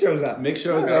Mick shows up. Mick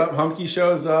shows up. Humpty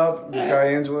shows up. This guy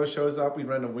Angelo shows up. We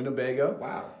rent a Winnebago.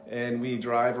 Wow. And we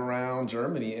drive around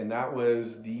Germany, and that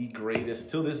was the greatest,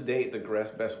 till this date, the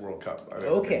best World Cup I've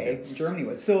ever been to. Germany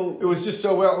was so. It was just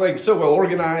so well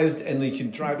organized, and you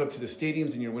can drive up to the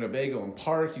stadiums in your Winnebago and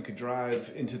park. You could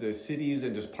drive into the cities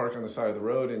and just park on the side of the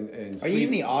road and sleep. Are you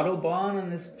in the Autobahn on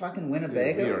this fucking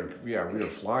Winnebago? Dude, we are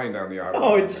flying down the Autobahn.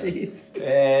 Oh, jeez.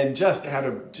 And just had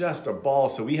a ball.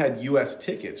 So we had U.S.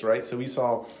 tickets, right? So we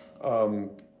saw.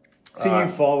 So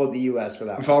you followed the U.S. for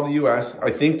that We one? followed the U.S.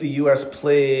 I think the U.S.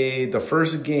 played the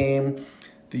first game.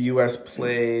 The U.S.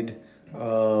 played.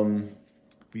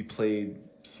 We played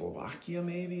Slovakia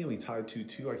maybe, and we tied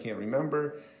 2-2. I can't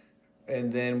remember.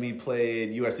 And then we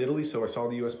played U.S.-Italy. So I saw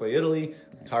the U.S. play Italy.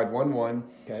 Tied 1-1.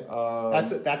 Okay.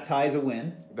 That ties a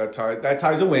win. That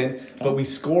ties a win. But we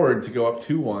scored to go up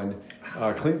 2-1.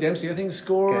 Clint Dempsey, I think,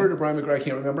 scored. Or Brian McGrath, I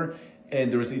can't remember. And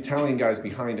there was the Italian guys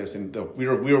behind us, and we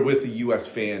were with the U.S.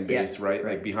 fan base, right?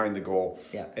 Like behind the goal.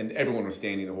 Yeah. And everyone was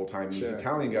standing the whole time. And these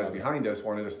Italian guys behind us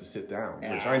wanted us to sit down,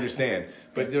 which I understand.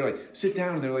 But they're like, sit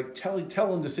down. And they're like, tell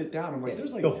them to sit down. I'm like,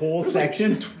 there's like... The whole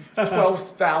section?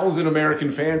 12,000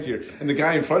 American fans here. And the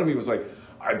guy in front of me was like,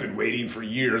 I've been waiting for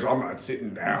years. I'm not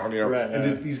sitting down, And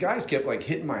these guys kept like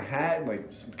hitting my hat and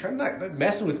like kind of not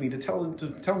messing with me to tell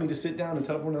me to sit down and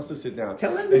tell everyone else to sit down.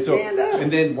 Tell them to stand up.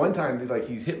 And then one time,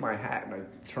 he hit my hat and I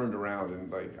turned around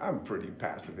and I'm pretty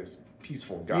pacifist,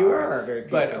 peaceful guy. You are very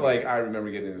peaceful. But I remember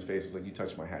getting in his face. It was like, you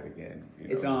touched my hat again.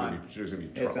 It's on. There's gonna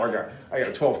be trouble. I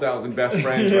got 12,000 best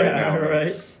friends right now.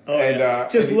 Right. Oh,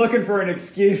 and just looking for an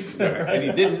excuse. And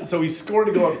he didn't. So he scored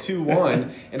to go up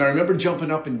 2-1. And I remember jumping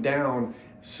up and down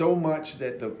so much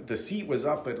that the seat was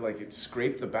up, but it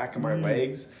scraped the back of my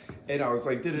legs, and I was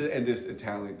like, and this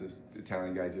Italian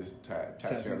guy just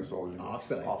tapped me on the shoulder.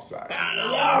 Offside.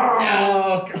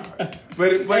 Oh, God.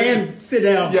 But sit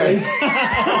down, please.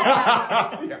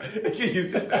 Yeah, you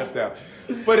sit that down.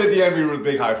 But at the end, we were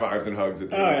big high fives and hugs at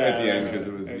the end because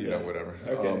it was whatever.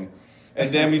 Okay.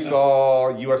 And then we saw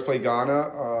U.S. play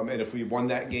Ghana, and if we won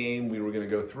that game, we were going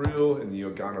to go through,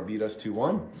 and Ghana beat us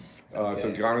 2-1.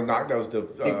 So Ghana knocked. That was the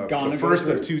first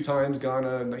of 2 times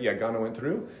Ghana went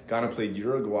through. Ghana played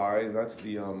Uruguay. That's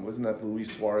the wasn't that the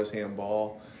Luis Suarez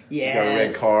handball? Yeah, got a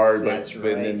red card, that's but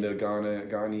right. then the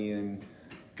Ghanaian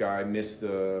guy missed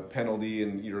the penalty,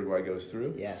 and Uruguay goes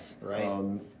through. Yes, right.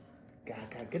 God,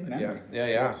 good memory.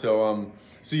 Yeah. So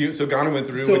Ghana went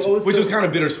through, which was kind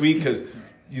of bittersweet because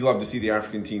you love to see the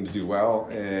African teams do well,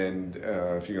 and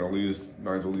if you're going to lose,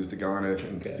 might as well lose to Ghana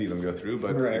and see them go through.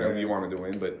 But you wanted to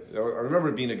win. But I remember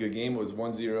it being a good game. It was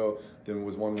 1-0, then it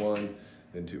was 1-1,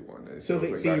 then 2-1. So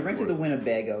you rented the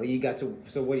Winnebago. You got to.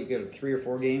 So what? You go to 3 or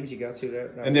 4 games. You got to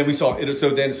that. And then we saw it.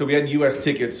 So we had U.S.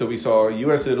 tickets. So we saw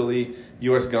U.S. Italy,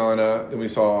 U.S. Ghana. Then we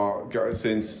saw,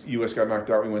 since U.S. got knocked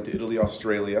out, we went to Italy,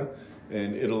 Australia.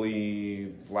 And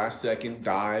Italy, last second,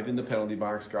 dive in the penalty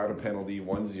box, got a penalty,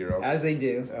 1-0. As they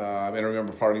do. And I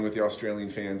remember partying with the Australian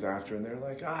fans after, and they're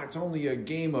like, it's only a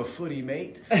game of footy,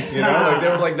 mate.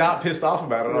 They were not pissed off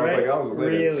about it. I was like, I was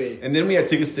livid. Really? And then we had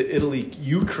tickets to Italy,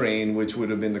 Ukraine, which would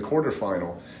have been the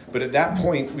quarterfinal. But at that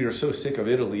point, we were so sick of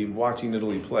Italy, watching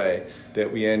Italy play,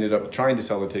 that we ended up trying to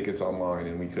sell the tickets online,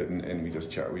 and we couldn't, and we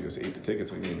just ate the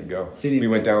tickets. We didn't even go. We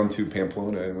went down to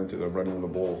Pamplona and went to the Running of the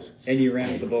Bulls. And you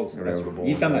ran with the Bulls.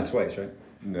 You've done that twice, right?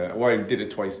 No, well, I did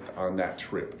it twice on that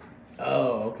trip.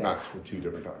 Oh, okay. Not 2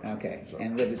 different times. Okay, so.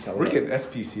 And lived to tell. We're getting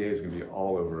SPCA is going to be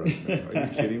all over us now. Are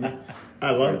you kidding me?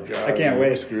 I love it. I can't wait.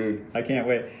 We're screwed. I can't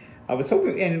wait. I was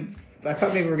hoping, and I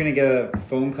thought maybe we were going to get a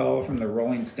phone call from the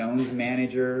Rolling Stones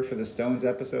manager for the Stones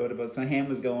episode about some ham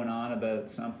was going on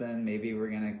about something. Maybe we're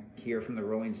going to hear from the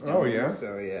Rolling Stones. Oh, yeah?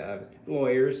 So,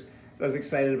 lawyers. So I was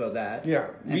excited about that.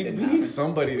 Yeah, we need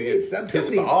somebody to get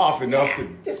pissed off enough to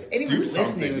do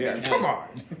something. Yeah, come on.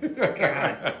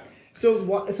 God.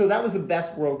 So that was the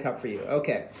best World Cup for you.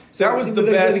 Okay. So that was the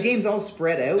best. The games all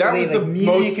spread out. That was the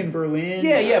Munich and Berlin.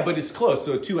 Yeah, but it's close.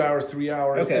 So 2 hours, 3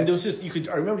 hours. Okay. And there was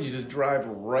I remember you just drive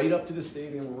right up to the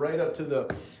stadium, right up to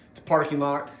the parking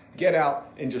lot, get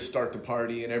out and just start the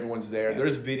party, and everyone's there.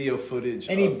 There's video footage.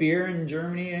 Any beer in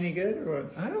Germany any good? Or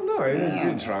what? I don't know. I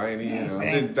didn't try any.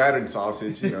 Did that and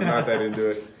sausage. Not that into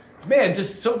it. Man,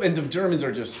 and the Germans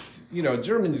are just.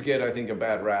 Germans get, I think, a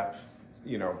bad rap.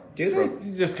 Do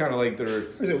they? Just kind of like they're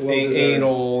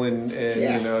anal and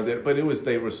but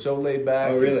they were so laid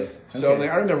back. Oh, really? So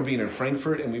I remember being in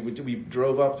Frankfurt, and we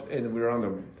drove up, and we were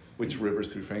on which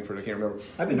rivers through Frankfurt? I can't remember.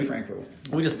 I've been to Frankfurt.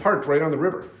 We just parked right on the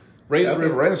river. Right on the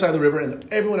river, right on the side of the river, and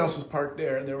everyone else was parked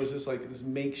there, and there was this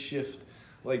makeshift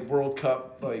like World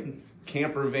Cup like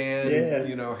camper van,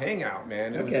 you know, hangout,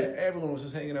 man. It was just, everyone was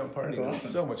just hanging out and partying. Awesome. It was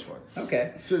so much fun.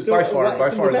 Okay. So by far,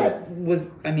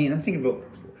 I mean, I'm thinking about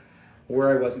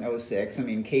where I was in 06. I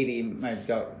mean, Katie, my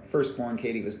firstborn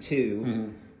Katie was 2. Mm-hmm.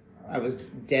 I was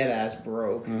dead ass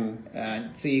broke.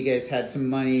 Mm-hmm. So you guys had some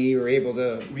money. You were able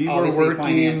to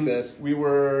finance this. We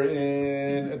were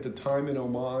at the time in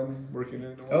Oman, working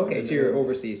in Oman. Okay, so you're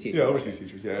overseas teachers. Yeah, overseas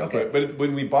teachers, yeah. Okay. But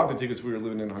when we bought the tickets, we were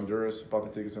living in Honduras. Bought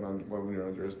the tickets when we were in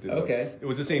Honduras. It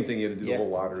was the same thing. You had to do the whole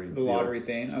lottery. The lottery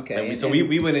thing, okay. And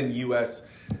we went in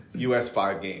U.S.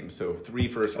 5 games, so 3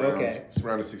 first rounds,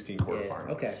 round of 16 quarterfinal.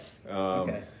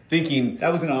 Okay. Thinking...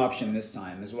 That was an option this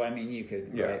time, is what I mean, you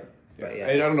could... Yeah. Right? Yeah.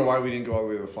 And I don't know why we didn't go all the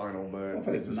way to the final, but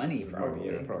probably money, probably.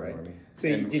 Probably money. So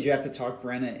did you have to talk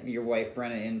your wife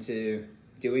Brenna, into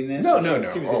doing this? No.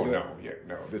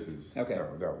 This is okay.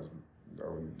 No, that was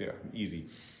easy.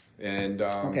 And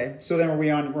so then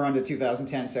we're on to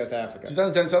 2010 South Africa.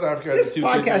 2010 South Africa. This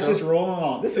podcast just rolling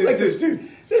along. This is like this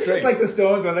is like the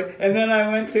Stones one. And then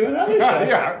I went to another show.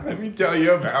 Yeah, let me tell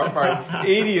you about my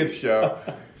 80th show.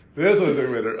 This was a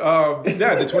winner. The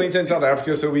 2010 South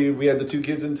Africa. So we had the 2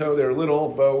 kids in tow. They were little.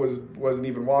 Bo wasn't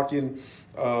even walking,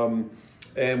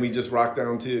 and we just rocked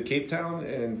down to Cape Town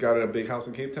and got a big house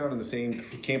in Cape Town. And the same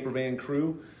camper van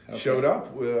crew showed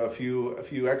up with a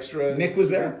few extras. Nick was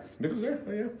there.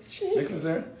 Oh yeah. Jesus. Nick was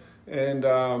there. And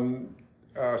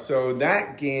so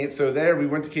that game. So there we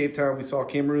went to Cape Town. We saw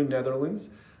Cameroon, Netherlands.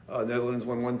 Netherlands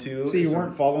won 1-2. So you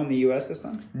weren't following the U.S. this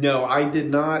time? No, I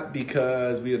did not,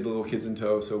 because we had the little kids in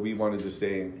tow, so we wanted to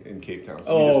stay in Cape Town.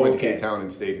 So we just went to Cape Town and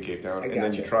stayed in Cape Town. And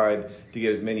then you tried to get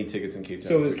as many tickets in Cape Town.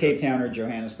 So it was Cape Town or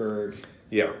Johannesburg?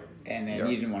 Yeah. And then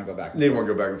you didn't want to go back and forth? They didn't want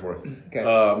to go back and forth.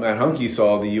 Okay. Matt Hunke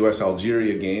saw the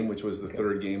U.S.-Algeria game, which was the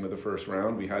third game of the first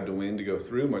round. We had to win to go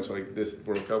through, much like this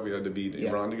World Cup. We had to beat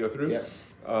Iran to go through. Yeah.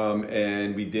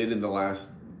 And we did in the last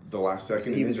second.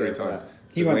 So he was there time.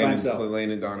 He went by himself.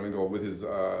 Landon Donovan goal with his,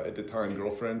 at the time,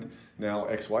 girlfriend, now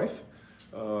ex-wife.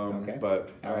 But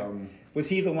was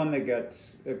he the one that got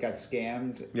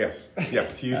scammed? Yes.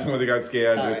 He's the one that got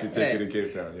scammed with the ticket in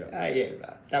Cape Town.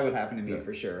 That would happen to me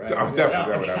for sure. Right? Definitely,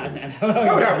 that would happen.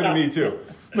 That would happen to me too,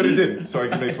 but it didn't, so I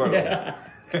can make fun of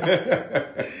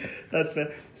it. That's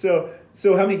fair. So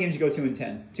how many games did you go to in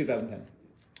 2010?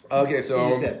 Okay,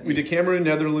 so we did Cameroon,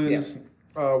 Netherlands,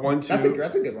 1-2.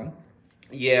 That's a good one.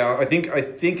 Yeah, I think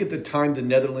at the time the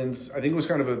Netherlands, I think it was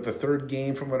kind of the third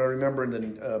game from what I remember, and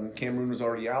then Cameroon was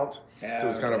already out, so it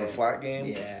was kind of a flat game.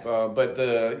 Yeah. But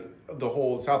the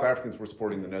whole South Africans were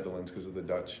supporting the Netherlands because of the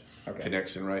Dutch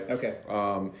connection, right? Okay.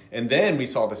 And then we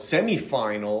saw the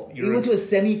semifinal. You went to a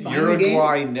semifinal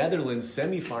Uruguay game? Netherlands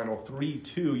semifinal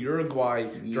 3-2. Uruguay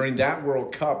during that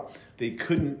World Cup, they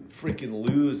couldn't freaking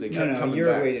lose. They kept coming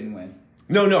Uruguay back. Didn't win.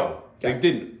 No, they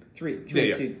didn't.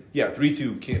 3-2. Yeah,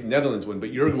 3-2 Netherlands win, but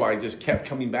Uruguay just kept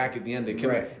coming back at the end. They came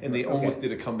and they almost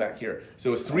did a comeback here.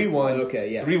 So it's 3-1.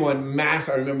 3-1 mass.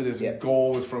 I remember this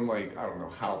goal was from I don't know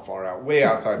how far out, way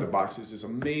outside the box. It's this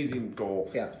amazing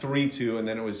goal. 3-2, and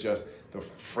then it was just the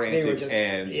frantic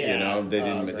end. You know, they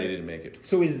didn't make it.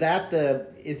 So is that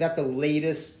the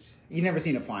latest? You've never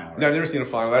seen a final, right? No, I've never seen a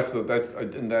final. That's the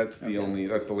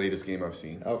latest game I've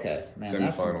seen. Okay, man,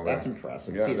 semifinal. That's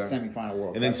impressive. See a semifinal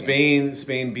World Cup. And then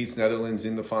Spain beats Netherlands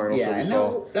in the final. Yeah,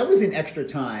 so that was in extra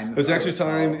time. It was extra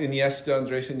time. Andres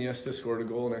Iniesta scored a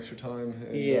goal in extra time.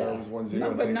 And, it was 1-0.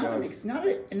 No, but not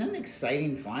an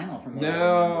exciting final from what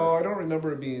I don't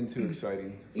remember it being too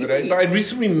exciting. But I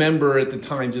just remember at the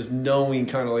time just knowing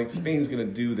kind of like Spain's going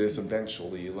to do this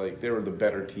eventually. Like they were the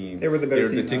better team. They were the better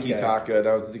team. The tiki-taka.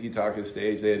 That was the tiki-taka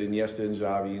stage. They had Iniesta and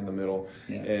Xavi in the middle,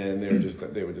 and they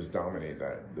would just dominate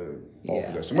the ball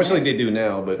possession, much like they do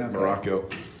now. But Morocco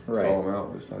saw them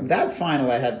out this time. That final,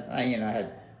 I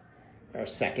had our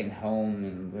second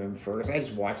home in Ferguson. I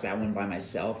just watched that one by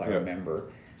myself. I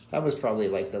remember that was probably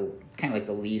like the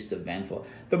least eventful.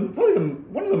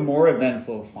 One of the more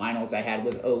eventful finals I had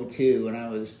was 2002, and I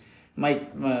was.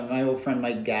 My old friend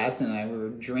Mike Gass and I were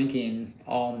drinking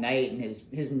all night, and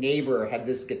his neighbor had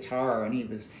this guitar, and he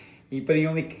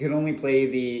could only play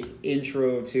the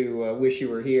intro to "Wish You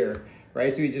Were Here,"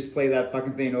 right? So we just play that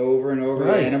fucking thing over and over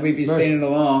again, and we'd be singing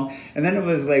along. And then it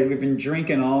was like we've been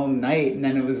drinking all night, and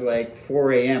then it was like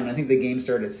 4 a.m. and I think the game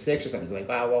started at 6 or something. It was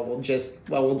like, we'll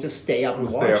just stay up and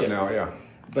watch it. We'll stay up now, yeah.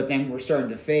 But then we're starting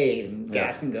to fade, and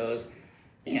Gaston goes,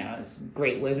 it's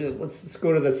great. Let's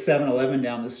go to the 7-Eleven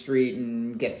down the street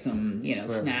and get some,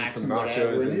 snacks, some and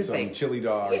whatever. nachos and some chili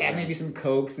dogs. Yeah, maybe some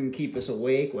Cokes and keep us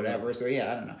awake, whatever. So I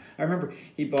don't know. I remember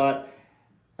he bought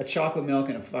a chocolate milk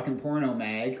and a fucking porno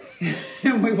mag,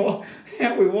 and we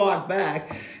walked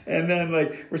back, And then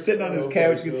like we're sitting on his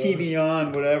couch with TV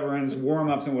on, whatever, and his warm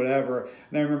ups and whatever.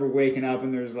 And I remember waking up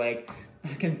and there's like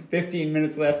 15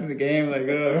 minutes left in the game. Like,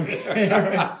 oh, okay.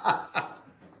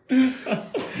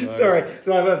 Nice. Sorry.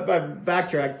 So I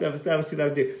backtracked. That was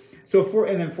 2002. So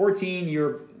 14,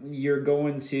 you're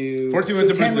going to 14 went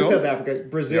to 10 Brazil. was South Africa,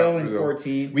 Brazil in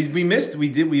 14.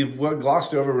 We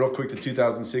glossed over real quick the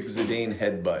 2006 Zidane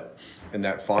headbutt in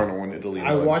that final in Italy.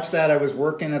 I watched that. I was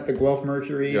working at the Guelph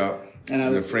Mercury. Yeah.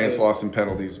 And France lost in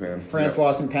penalties, man. France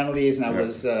lost in penalties, and I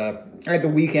had the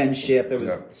weekend shift. It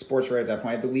was sports right at that point.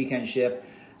 I had the weekend shift.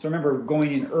 So I remember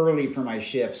going in early for my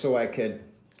shift so I could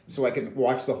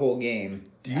watch the whole game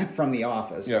from the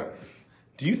office. Yeah.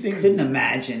 Do you think couldn't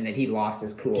imagine that he lost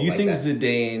his cool? Do you like think that.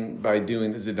 Zidane by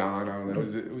doing Zidane? I don't know.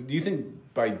 Do you think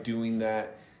by doing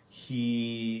that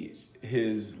his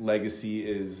legacy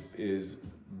is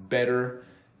better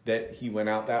that he went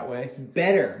out that way?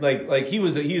 Better. Like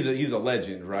he's a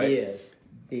legend, right? He is.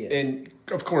 And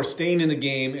of course, staying in the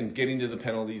game and getting to the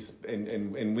penalties and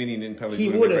winning in penalties. He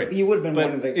would have been but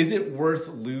one of the. Is it worth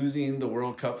losing the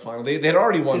World Cup final? They had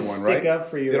already won one, right? Stick up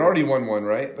for your. They'd already won one,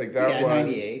 right? Like that was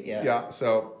 98. Yeah. Yeah.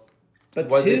 So.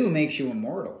 But two makes you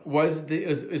immortal.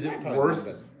 Is it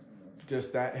worth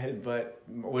just that headbutt?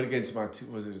 What against what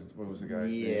was the guy's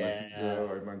name? I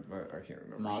can't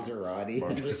remember. Maserati.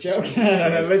 I'm just joking.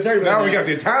 Now we got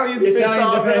the Italians pissed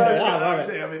off.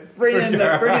 Damn it. Bring in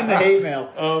the hate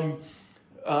mail.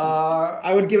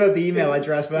 I would give out the email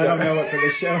address, but I don't know it for the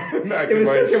show. It was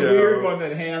such a weird one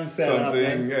that Ham set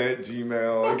something at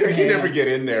Gmail. I can never get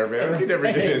in there, man. I can never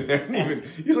get in there.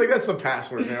 He's like, that's the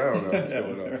password, man. I don't know what's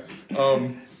going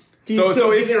on.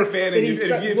 So if you're a fan and if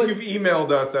you've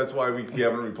emailed us, that's why we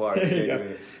haven't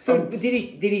replied. So did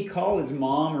he call his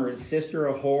mom or his sister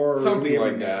a whore? Or something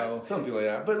like that. Something like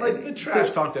that. But like the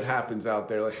trash talk that happens out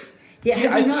there, like. Yeah,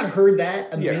 has he not heard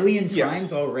that a million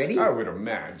times already? I would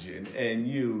imagine, and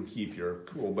you keep your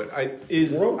cool. But I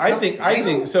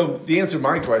think so. The answer to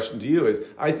my question to you is,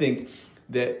 I think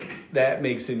that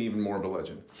makes him even more of a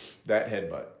legend. That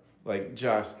headbutt, like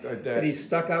just that he's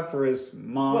stuck up for his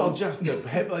mom. Well, just the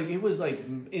head, like it was like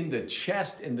in the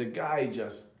chest, and the guy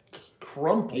just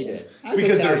crumpled. He did.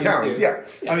 Because they're Italians. Yeah,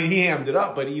 I mean he hammed it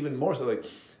up, but even more so. Like,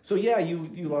 so yeah,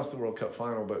 you lost the World Cup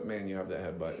final, but man, you have that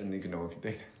headbutt, and you can no one can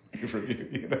take that. From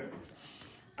you know.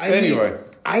 Anyway,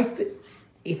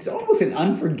 it's almost an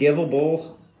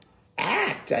unforgivable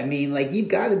act. I mean, like you've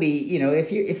got to be,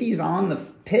 if he's on the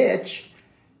pitch.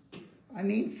 I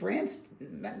mean, France,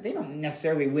 they don't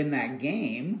necessarily win that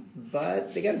game,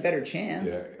 but they got a better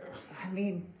chance. Yeah. I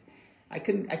mean, I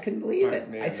couldn't believe it.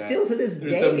 Man, I still to this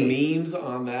day. The memes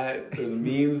on that, the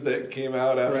memes that came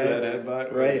out after that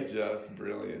headbutt was just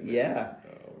brilliant. Man. Yeah.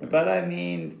 But I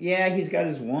mean, he's got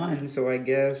his one, so I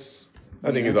guess.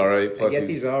 I think he's all right. Plus, I guess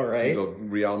he's all right. He's a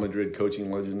Real Madrid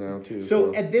coaching legend now too.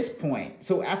 So at this point,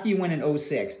 after you went in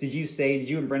 2006, did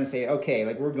you and Brendan say, okay,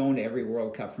 like we're going to every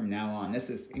World Cup from now on? This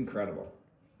is incredible.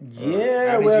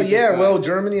 Well,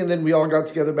 Germany, and then we all got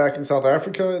together back in South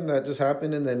Africa, and that just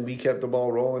happened, and then we kept the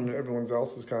ball rolling. Everyone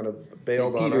else has kind of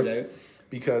bailed on us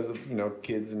because of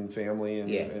kids and family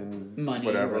and money,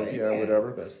 whatever. Right?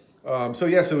 Whatever. So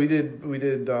we did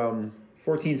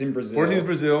 14's in Brazil. 14's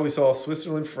Brazil. We saw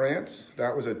Switzerland, France.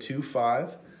 That was a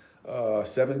 2-5,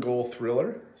 7-goal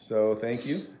thriller. So thank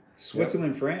you.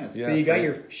 Switzerland, France. Yeah, so you got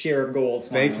your share of goals.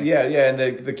 Thankfully, and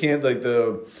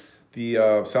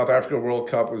the South Africa World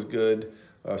Cup was good.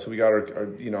 So we got our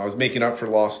I was making up for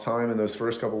lost time in those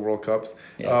first couple of World Cups.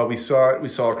 Yeah. We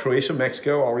saw Croatia,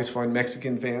 Mexico. Always fun.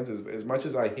 Mexican fans, as much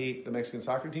as I hate the Mexican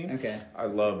soccer team, I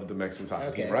love the Mexican soccer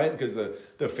team, right? Because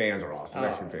the fans are awesome.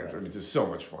 Mexican fans. I mean, it's just so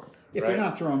much fun. If they're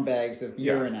not throwing bags of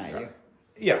urine at you.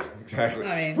 Yeah, exactly.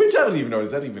 I mean, which I don't even know.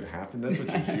 Does that even happen? That's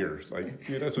what you hear. Like,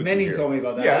 that's what Manning you hear. told me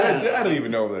about that. Yeah, I don't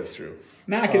even know if that's true.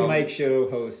 Mac and Mike show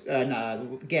host,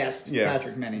 guest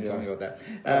Patrick Manning told me about that.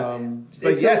 So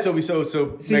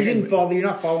you didn't follow. You're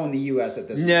not following the U.S. at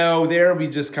this point. No, there we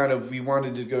just we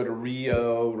wanted to go to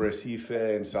Rio,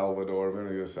 Recife, and Salvador. We're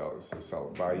going to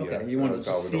go Bahia. Okay, you wanted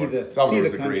to see the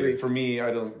Salvador's country. great. For me,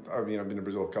 I've been to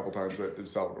Brazil a couple times, but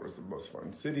Salvador is the most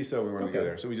fun city, so we wanted to go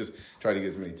there. So we just tried to get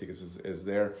as many tickets as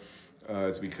there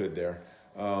as we could there.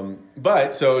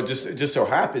 But so just so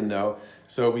happened though.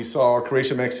 So we saw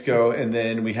Croatia, Mexico, and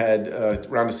then we had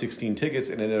round of 16 tickets,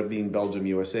 and it ended up being Belgium,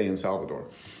 USA, and Salvador.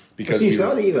 Because you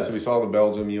saw the US. So we saw the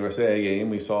Belgium USA game.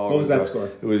 We saw what was that score?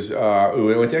 It was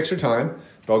we went to extra time.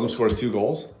 Belgium scores 2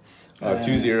 goals,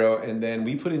 2-0, and then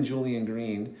we put in Julian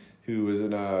Green who was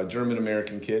a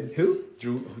German-American kid. Who?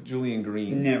 Julian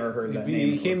Green. Never heard that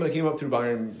name. He came up through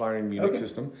Bayern Munich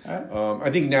system. Right.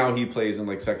 I think now he plays in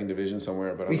like second division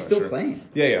somewhere, but I'm He's not still sure. playing.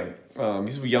 Yeah.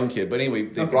 He's a young kid, but anyway,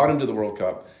 they brought him to the World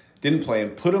Cup. Didn't play him.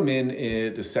 Put him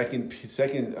in the second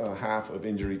half of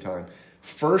injury time.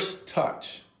 First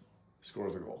touch,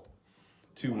 scores a goal,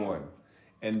 2-1.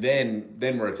 And then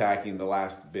we're attacking the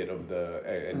last bit of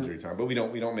the injury time, but we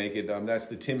don't make it. That's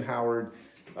the Tim Howard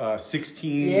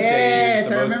 16 saves,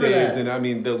 the most saves, and I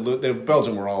mean the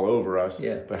Belgium were all over us.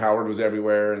 Yeah. But Howard was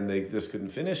everywhere, and they just couldn't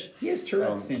finish. He has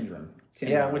Tourette's syndrome.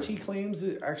 Which he claims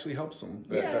it actually helps him.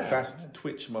 That fast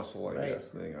twitch muscle, I guess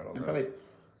thing. I don't know. Probably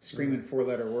screaming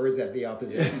 4-letter words at the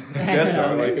opposition. Yes,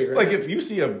 like if you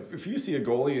see a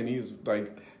goalie and he's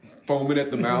like foaming at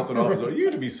the mouth and all, so you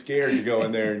have to be scared to go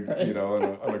in there, and,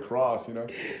 on a cross,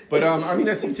 But I mean,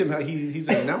 I see Tim. He's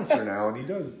an announcer now, and he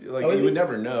does you would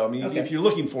never know. I mean, if you're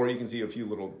looking for it, you can see a few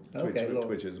little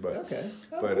twitches, but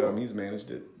cool. He's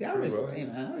managed it. Yeah,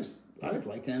 I always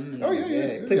liked him.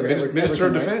 And, Minister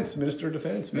of Defense.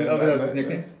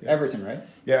 Nickname? Everton, right?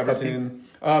 Yeah, Everton.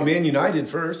 Man United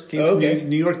first. Came from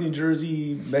New York, New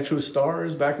Jersey, Metro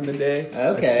Stars back in the day.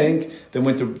 Okay. I think. Then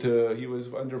went to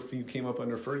he came up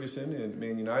under Ferguson in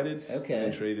Man United. Okay. And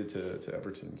then traded to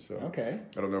Everton. So I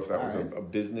don't know if that was a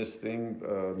business thing,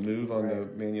 move on the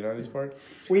Man United's part.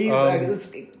 Were you,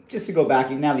 just to go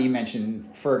back, now that you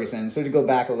mentioned Ferguson, so to go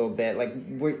back a little bit,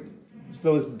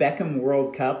 those Beckham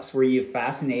World Cups, were you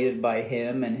fascinated by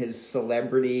him and his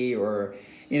celebrity, or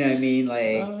you know what I mean?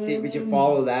 Did you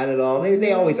follow that at all?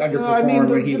 They always underperformed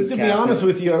when he was captain. To be honest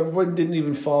with you, I didn't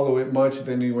even follow it much.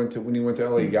 Then when he went to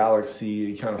LA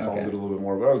Galaxy, he kind of followed it a little bit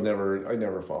more. But I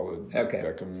never followed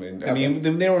Beckham. And I mean,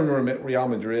 they were in Real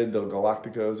Madrid, the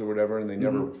Galacticos or whatever, and they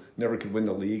never could win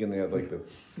the league, and they had like the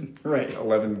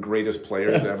 11 greatest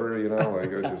players ever.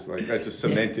 That just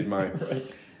cemented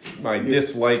my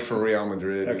dislike for Real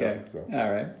Madrid. Okay. All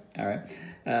right.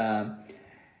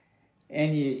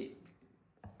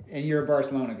 And you're a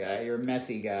Barcelona guy. You're a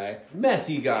Messi guy.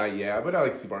 Messi guy, yeah. But I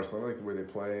like to see Barcelona. I like the way they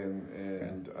play,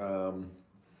 and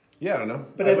I don't know.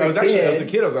 But as a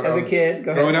kid,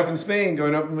 growing up in Spain,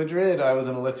 growing up in Madrid, I was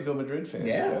an Atletico Madrid fan.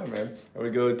 Yeah, man. I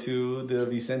would go to the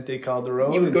Vicente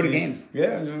Calderón. You would go to games.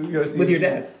 Yeah, you go see with your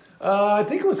dad. I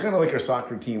think it was kind of like our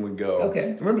soccer team would go.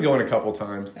 Okay. I remember going a couple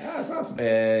times. Yeah, that's awesome.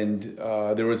 And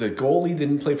there was a goalie that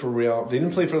didn't play for Real. They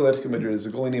didn't play for Atletico Madrid. There's a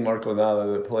goalie named Marco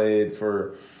Nava that played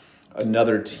for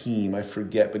another team, I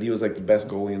forget, but he was like the best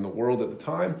goalie in the world at the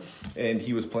time, and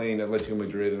he was playing Atletico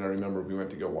Madrid, and I remember we went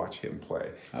to go watch him play,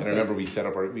 and I remember we set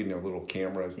up our little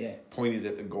cameras pointed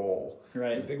at the goal.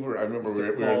 Right. I remember we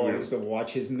were just to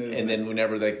watch his move, and then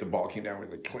whenever the ball came down,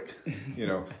 we'd click,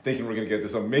 thinking we're gonna get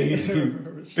this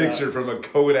amazing picture from a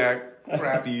Kodak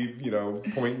crappy,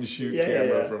 point and shoot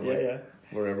camera from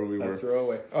wherever we were.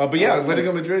 Throwaway. But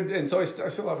Atletico Madrid, and so I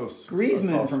still have a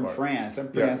Griezmann from France. I'm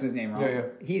pronouncing his name wrong. Yeah.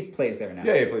 He plays there now.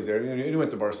 Yeah, he plays there. He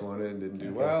went to Barcelona and didn't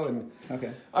do well. And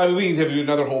we have to do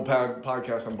another whole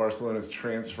podcast on Barcelona's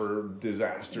transfer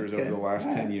disasters over the last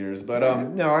 10 years. But I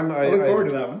look forward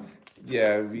to that one.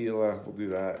 Yeah, we'll do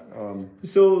that.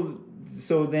 So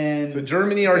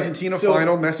Germany, Argentina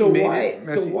final. Messi made it.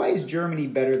 So why is Germany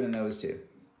better than those two?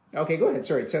 Okay, go ahead.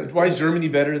 Sorry. So why is Germany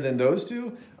better than those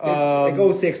two?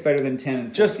 06 better than 10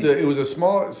 and 15. It was a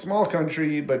small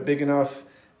country, but big enough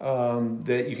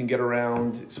that you can get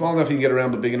around. Small enough you can get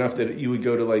around, but big enough that you would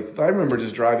go to I remember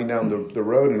just driving down the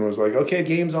road and it was like, okay,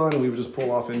 game's on, and we would just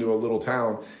pull off into a little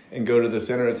town and go to the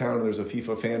center of town, and there's a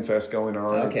FIFA fan fest going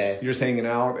on. Okay. You're just hanging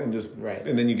out and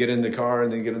and then you get in the car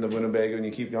and then get into Winnebago and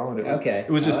you keep going. It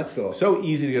was just that's cool. So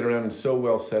easy to get around and so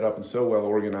well set up and so well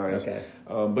organized. Okay.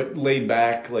 But laid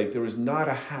back, there was not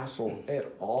a hassle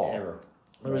at all. Ever.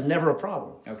 There was never a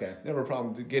problem. Okay. Never a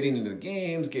problem getting into the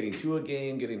games, getting to a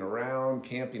game, getting around,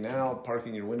 camping out,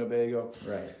 parking your Winnebago.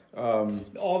 Right.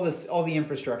 All the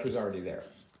infrastructure is already there.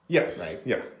 Yes. Right.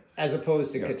 Yeah. As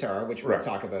opposed to Qatar, which we'll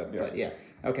talk about. Yeah.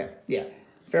 But okay. Yeah.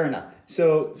 Fair enough.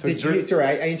 So sorry,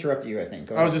 I interrupted you, I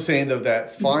think. I was just saying, though,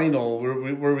 that final,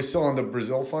 were we still on the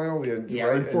Brazil final?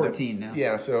 We're in 14 now.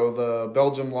 Yeah, so the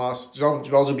Belgium lost,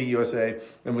 Belgium beat USA,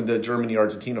 and with the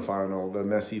Germany-Argentina final, the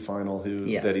Messi final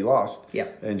that he lost. Yeah.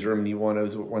 And Germany won, it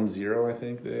was 1-0, I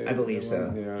think. I believe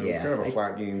so. Yeah, it was kind of a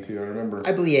flat game, too, I remember.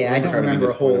 I don't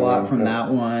remember a whole lot from that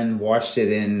one. Watched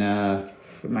it in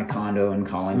my condo in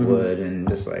Collingwood, and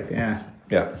just Yeah.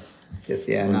 Just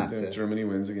not Germany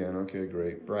wins again. Okay,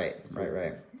 great. Right.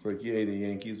 It's like, yay, the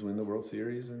Yankees win the World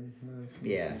Series, and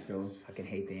fucking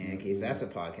hate the Yankees. That's a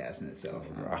podcast in itself.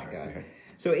 Oh my god.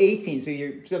 So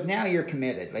 18. So now you're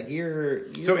committed. Like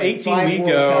you're so like 18 5 we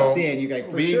World go. Cups in. You're like,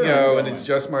 for we sure go, I'm and going. it's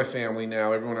just my family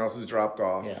now. Everyone else has dropped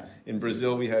off. Yeah. In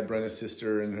Brazil, we had Brenna's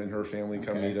sister and her family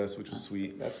come Okay. meet us, which was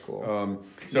sweet. That's cool.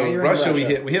 So Now you're in Russia,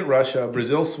 Russia. we hit Russia,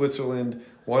 Brazil, Switzerland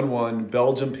 1-1,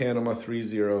 Belgium, Panama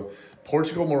 3-0,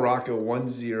 Portugal, Morocco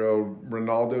 1-0.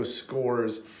 Ronaldo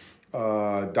scores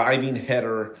diving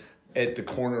header at the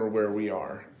corner where we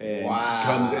are, and Wow.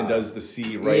 comes and does the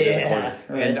C right in the corner.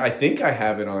 right. And I think I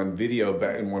have it on video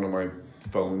back in one of my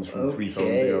phones from 3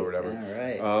 phones ago or whatever.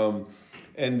 All right.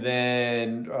 And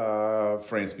then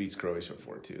France beats Croatia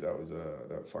 4-2.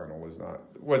 That final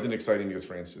wasn't exciting because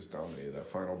France just dominated that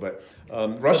final. But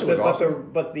Russia was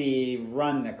awesome. But the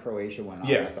run that Croatia went on,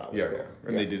 I thought was cool.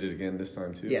 And they did it again this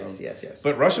time too. Yes.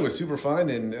 But Russia was super fun,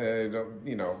 and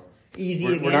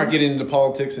Easy. we're not getting into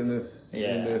politics in this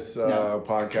No.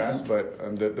 podcast,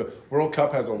 but the World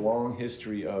Cup has a long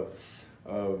history of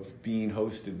being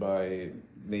hosted by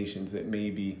nations that may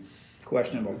be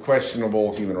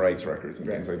questionable human rights records and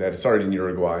things like that. It started in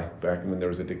Uruguay back when there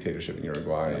was a dictatorship in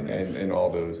Uruguay, and all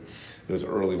those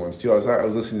early ones too. I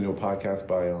was listening to a podcast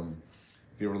by have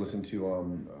you ever listened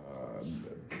to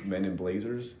Men in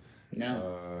Blazers?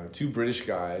 No. 2 British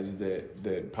guys that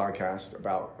podcast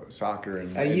about soccer,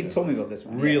 and You've told me about this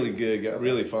one. really good,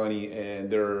 really funny, and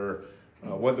they're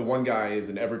the one guy is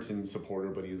an Everton supporter,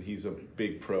 but he's a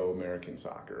big pro American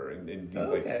soccer, and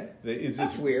it's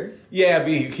That's weird. Yeah, but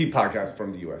he podcasts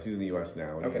from the U.S. He's in the U.S.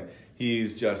 now. Okay.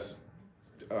 He's just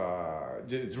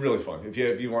it's really fun.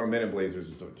 If you want Men in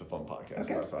Blazers, it's a fun podcast.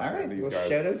 Okay. About soccer. All right. These Well, guys,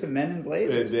 shout out to Men in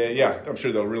Blazers. I'm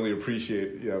sure they'll really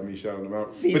appreciate me shouting them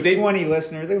out. These 20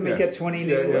 listeners, they're going to get 20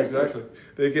 new listeners. Exactly.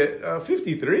 They get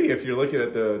 53 if you're looking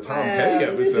at the Tom Petty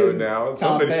this episode is now.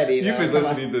 Tom Petty. You've No, been come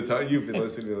listening to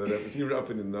that episode. You're up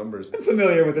in the numbers. I'm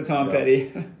familiar with the Tom Yeah.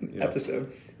 Petty Yeah. episode.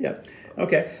 Yeah.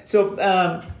 Okay. So,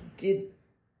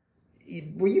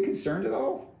 were you concerned at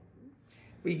all?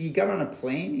 You got on a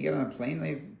plane.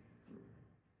 Like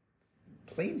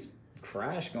planes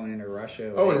crash going into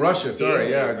Russia. Oh, in Russia. Sorry.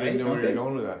 daily, I right? didn't know Don't where you they? were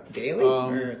going with that. Daily?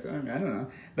 I don't know.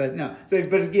 But no. So,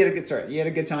 but you had a good start. You had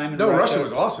a good time in No, Russia. Russia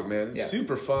was awesome, man. It's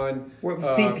super fun.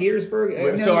 St.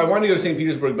 Petersburg? So I wanted to go to St.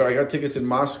 Petersburg, but I got tickets in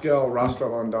Moscow,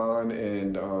 Rostov-on-Don,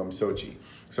 and Sochi.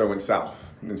 So I went south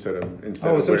instead of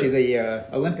Sochi, the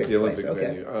Olympic the Olympic place.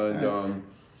 venue. Okay. And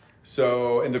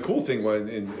and the cool thing was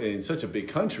in such a big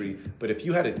country, but if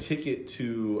you had a ticket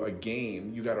to a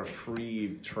game, you got a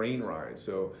free train ride.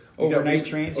 So overnight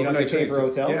trains, you don't have to pay for a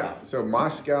hotel. Yeah. So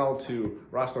Moscow to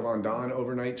Rostov-on-Don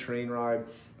overnight train ride.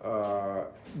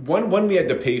 One we had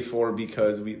to pay for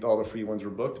because all the free ones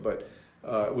were booked, but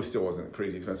it still wasn't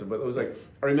crazy expensive. But it was like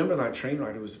I remember that train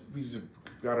ride. We just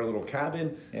got our little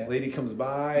cabin. Yeah. Lady comes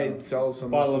by, sells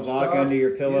some bottle of vodka stuff, under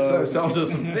your pillow. sells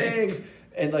us some things.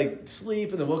 And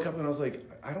sleep, and then woke up and I was like,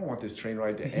 I don't want this train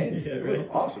ride to end. It was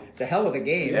awesome. The hell with the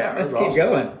games. Yeah, Let's it keep was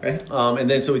going, right? And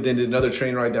then we did another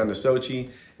train ride down to Sochi,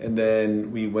 and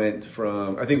then we went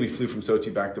I think we flew from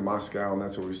Sochi back to Moscow, and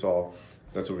that's where we saw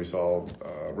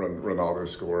Ronaldo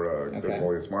score the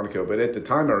goal against Monaco. But at the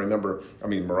time,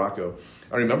 Morocco.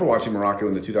 I remember watching Morocco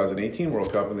in the 2018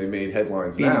 World Cup, and they made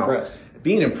headlines.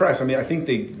 Being impressed. I mean, I think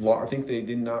they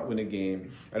did not win a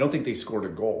game. I don't think they scored a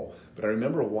goal. But I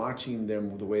remember watching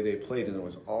them the way they played, and it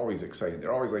was always exciting.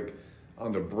 They're always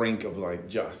on the brink of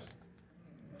just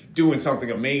doing something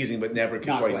amazing, but never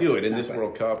could quite do it. In this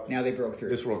World Cup, now they broke through.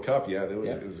 This World Cup, it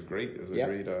was a great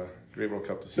World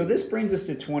Cup to see. So this brings us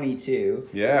to 22.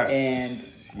 Yes, and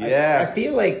I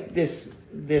feel like this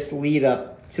lead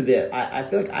up to I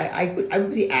feel like I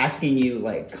would be asking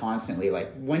you constantly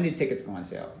when did tickets go on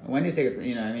sale? When did tickets?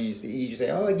 You just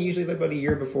say usually about a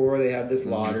year before they have this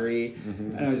lottery,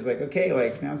 and I was just like okay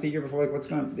now it's a year before what's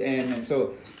going on?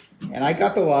 And I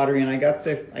got the lottery and I got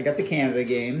the Canada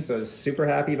game, so I was super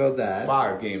happy about that.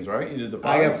 5 games, right? You did the 5?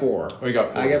 I got 4. Oh, you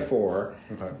got 4. I got 4.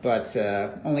 Okay. But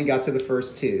only got to the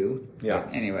first 2. Yeah.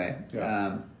 But anyway.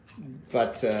 Yeah.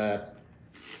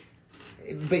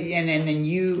 And then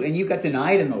you got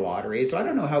denied in the lottery, so I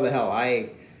don't know how the hell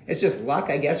it's just luck,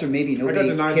 I guess, or maybe nobody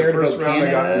cared about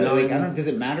Canada. Does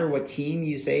it matter what team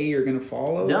you say you're going to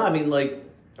follow? No,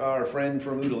 our friend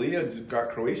from Udalia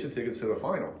got Croatia tickets to the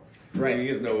final. Right. He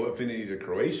has no affinity to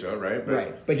Croatia, right?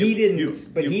 But he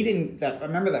didn't. I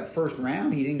remember that first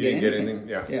round. He didn't get anything.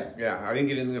 Yeah. I didn't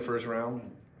get in the first round.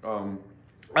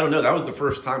 I don't know. That was the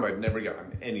first time I'd never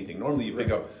gotten anything. Normally, you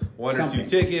pick up 1 or 2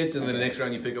 tickets, and then the next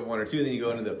round you pick up 1 or 2. Then you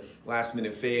go into the last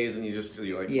minute phase, and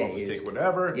you're like, I'll just take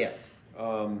whatever. Yeah.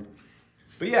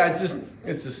 But yeah,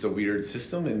 it's just a weird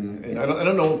system, and I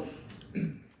don't know.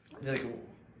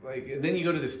 like, and then you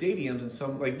go to the stadiums and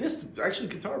some like this. Actually,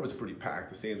 Qatar was pretty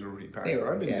packed. The stadiums were pretty packed. They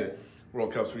were, I've been yeah. to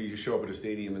World Cups where you show up at a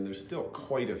stadium and there's still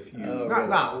quite a few. Oh, not really?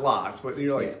 not lots, but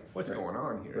you're like, Yeah. what's Right. going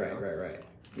on here? Right, right.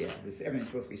 Yeah, everything's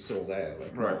supposed to be sold out.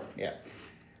 Like, Right. Yeah.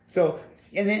 So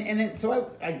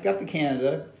so I got the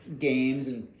Canada games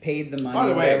and paid the money. By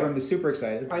the way, whatever, and was super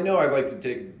excited. I know I'd like to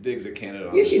take digs at Canada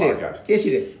on Yes, this you did. podcast. Yes,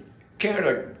 you did.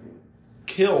 Canada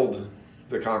killed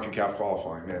the CONCACAF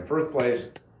qualifying, man. First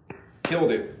place,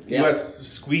 killed it. Yeah. U.S.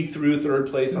 squeaked through third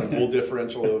place on goal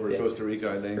differential over Yeah. Costa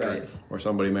Rica, I think, Right. or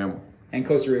somebody, man. And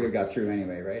Costa Rica got through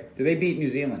anyway, right? Did they beat New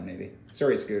Zealand? Maybe.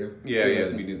 Sorry, Scooter. Yeah, You're yeah,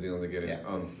 listening. beat New Zealand to get it.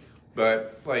 Yeah.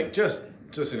 But like just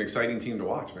an exciting team to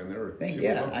watch, man. They were super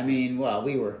Yeah, fun. I mean, well,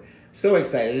 we were so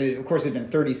excited. Of course, it's been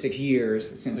 36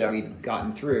 years since Yeah. we'd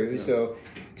gotten through. So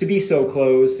to be so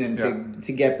close and Yeah.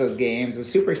 to get those games was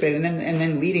super exciting. And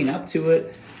then leading up to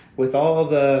it with all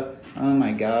the, oh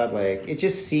my God, like it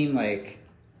just seemed like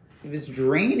it was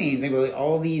draining. They were like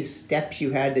all these steps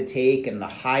you had to take and the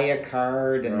Haya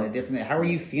card and Yeah. the different. How were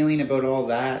you feeling about all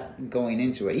that going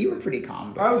into it? You were pretty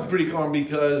calm. I was pretty calm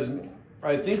because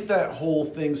I think that whole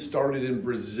thing started in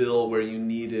Brazil where you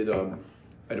needed a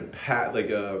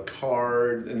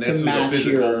card, and this was a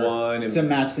physical one, and to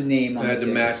match the name on I had the to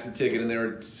ticket. match the ticket, and they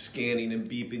were scanning and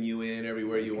beeping you in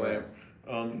everywhere you went.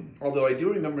 Although I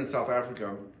do remember in South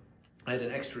Africa, I had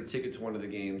an extra ticket to one of the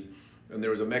games, and there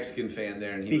was a Mexican fan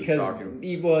there, and he was talking.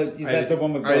 Is that the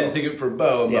one with Bo? I had a ticket for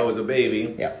Bo, and Yeah. Bo was a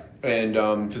baby. Yeah. And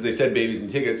because they said babies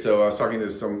and tickets, so I was talking to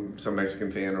some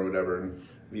Mexican fan or whatever, and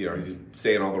he's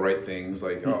saying all the right things,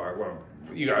 like, "Oh, I love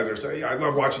you guys are so I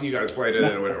love watching you guys play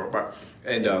today," or whatever. But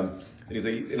and he's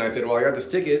like, and I said, "Well, I got this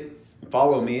ticket.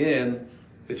 Follow me in.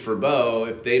 It's for Bo.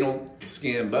 If they don't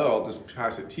scan Bo, I'll just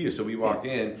pass it to you." So we walk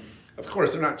in. Of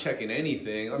course, they're not checking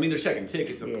anything. I mean, they're checking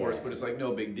tickets, of course, but it's like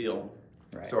no big deal.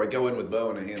 Right. So I go in with Bo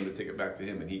and I hand the ticket back to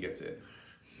him, and he gets it.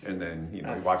 And then he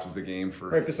watches the game for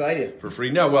Right beside you. for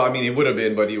free. No, well, I mean, he would have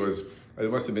been, but it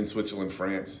must have been Switzerland,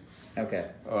 France. Okay.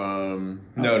 No,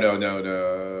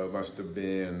 must have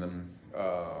been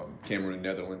Cameroon,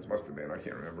 Netherlands, must have been. I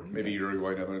can't remember. Maybe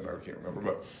Uruguay, Netherlands. I can't remember.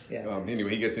 But Yeah. anyway,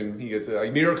 he gets in. I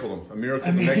miracled him. A miracle.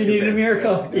 I mean, you needed a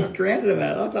miracle. You granted him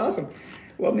that. That's awesome.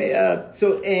 Well,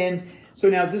 so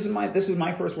now this was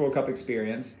my first World Cup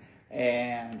experience,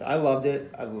 and I loved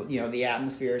it. The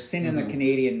atmosphere, singing the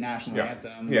Canadian national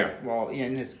anthem. Yeah.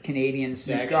 In this Canadian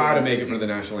section. You gotta make it for the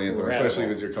national anthem, incredible. especially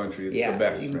if it's your country. It's the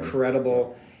best. Man.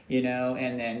 Incredible. And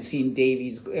then seeing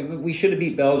Davies, we should have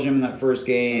beat Belgium in that first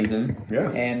game. Mm-hmm. Yeah.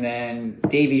 And then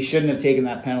Davies shouldn't have taken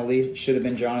that penalty. Should have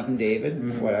been Jonathan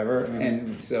David, whatever. Mm-hmm.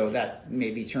 And so that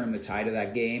maybe turned the tide of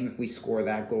that game if we score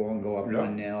that goal and go up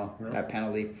 1-0, that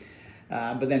penalty.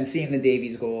 But then seeing the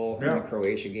Davies goal in the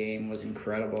Croatia game was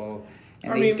incredible.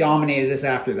 And they dominated us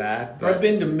after that. But I've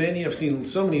been to I've seen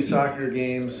so many soccer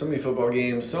games, so many football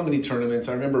games, so many tournaments.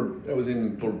 I remember I was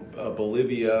in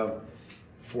Bolivia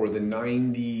for the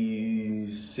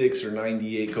 96 or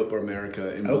 98 Copa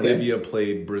America, and Bolivia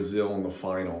played Brazil in the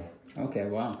final. Okay,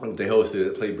 wow. They hosted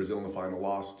it, played Brazil in the final,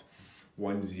 lost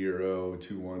 1-0, 2-1,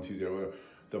 2-0.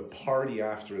 The party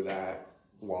after that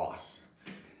loss.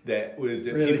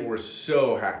 People were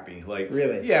so happy. Like,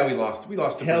 really? Yeah, we lost to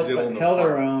Brazil in the held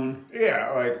final. our own.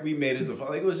 Yeah, like we made it to the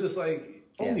final. Like, it was just like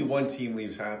only one team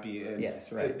leaves happy, and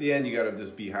at the end you got to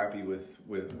just be happy with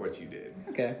what you did.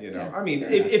 Okay. I mean,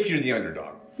 if you're the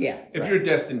underdog. Yeah. If you're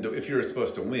destined to, if you're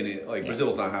supposed to win it, like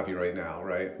Brazil's not happy right now,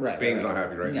 right? Spain's not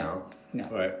happy right now. No.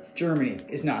 Right. Germany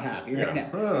is not happy right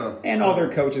now. And all their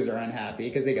coaches are unhappy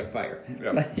because they got fired.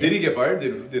 Yeah. Did he get fired?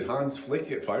 Did Hans Flick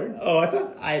get fired? Oh,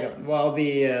 I don't. Well,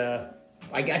 I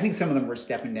think some of them were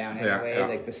stepping down anyway.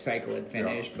 Like the cycle had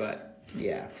finished, but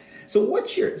yeah. So what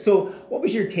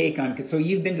was your take on? So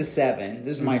you've been to 7.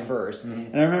 This is my first,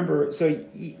 and I remember. So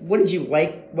what did you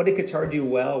like? What did Qatar do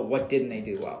well? What didn't they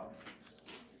do well?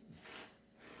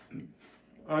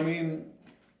 I mean,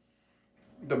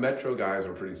 the Metro guys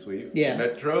were pretty sweet. Yeah.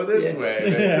 Metro this way.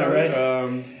 Metro, yeah, right.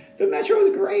 The Metro was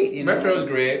great. Metro's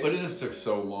great, but it just took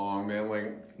so long, man.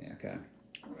 Like,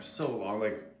 so long.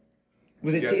 Like,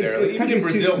 was it? It's even in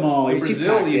Brazil, too small. In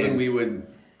Brazil, even we would.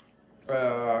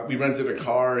 We rented a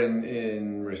car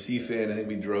in Recife, and I think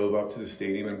we drove up to the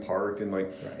stadium and parked, and you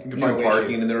could find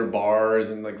parking, and there were bars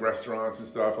and restaurants and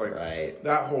stuff,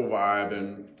 that whole vibe,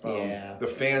 and the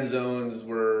fan zones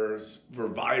were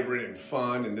vibrant and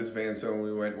fun, and this fan zone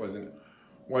we went wasn't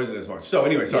as much. So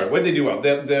anyway, sorry, what did they do well?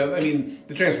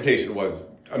 The transportation was.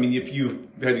 I mean, if you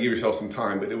had to give yourself some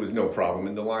time, but it was no problem,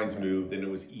 and the lines moved, and it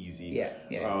was easy. Yeah.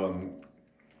 You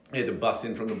had to bus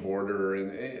in from the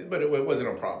border, but it wasn't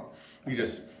a problem. You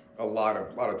just a lot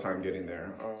of time getting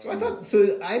there. So I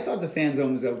thought the fan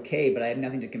zone was okay, but I had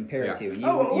nothing to compare it to, and you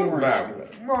weren't happy with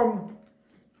it.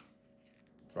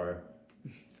 Sorry.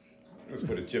 Just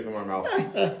put a chip in my mouth.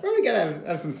 We gotta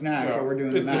have some snacks while we're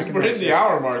doing the Mac and We're Mike hitting the show.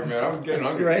 hour mark, man. I'm getting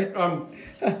hungry. Right.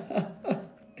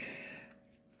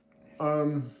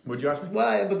 What'd you ask me?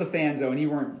 Well, but the fan zone,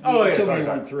 you weren't. Oh, yeah, you told me sorry, you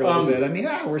sorry. weren't thrilled with it. I mean,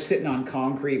 we're sitting on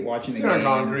concrete watching the Sitting game.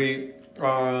 on concrete.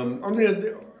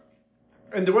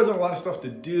 And there wasn't a lot of stuff to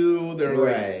do.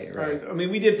 Right. I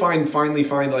mean, we did finally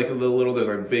find like a little. There's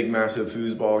a big, massive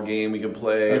foosball game we could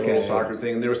play, a little soccer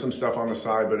thing. And there was some stuff on the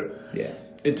side, but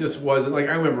it just wasn't like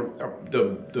I remember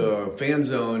the fan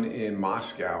zone in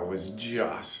Moscow was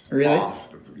just off.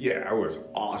 Yeah, it was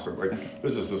awesome. Like it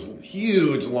was just this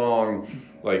huge, long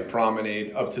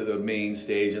promenade up to the main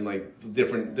stage and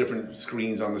different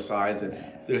screens on the sides, and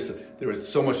there was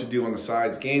so much to do on the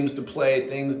sides, games to play,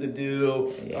 things to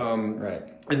do.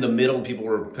 In the middle, people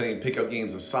were playing pickup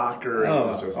games of soccer. And it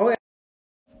was just,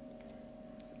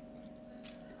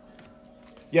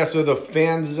 so the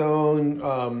fan zone.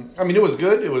 I mean, it was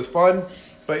good. It was fun.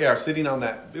 But sitting on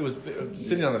that, it was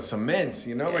sitting on the cement,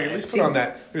 at least put on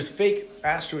that. There's fake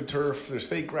AstroTurf, there's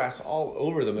fake grass all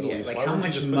over the Middle East. Like how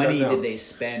much money did they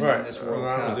spend on this World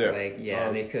Cup?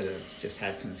 They could have just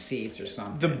had some seats or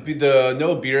something. The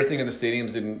no beer thing in the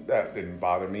stadiums didn't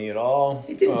bother me at all.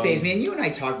 It didn't faze me, and you and I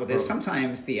talked about this.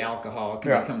 Sometimes the alcohol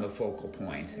can become the focal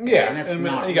point. Yeah, and that's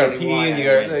not you got to really pee, why and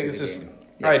you I got. went to It's the just. game.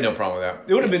 I had no problem with that.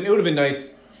 It would have been nice.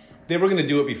 They were going to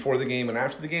do it before the game and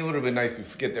after the game. It would have been nice to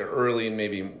get there early and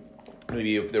maybe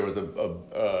if there was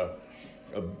a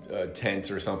tent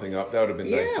or something up, that would have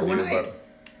been nice to do.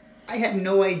 I had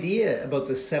no idea about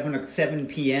the 7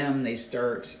 p.m. they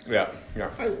start. Yeah.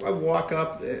 I walk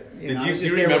up. Do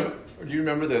you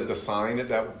remember the sign at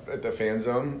the fan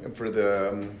zone for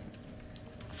the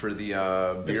beer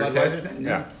Budweiser tent? thing?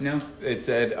 No. It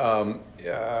said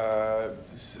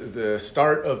the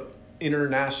start of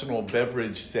international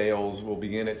beverage sales will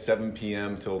begin at 7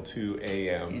 p.m. till 2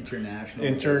 a.m.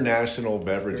 International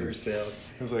beverages sales.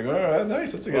 I was like, all right,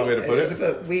 nice. That's a good way to put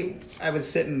it.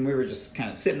 We were just kind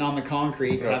of sitting on the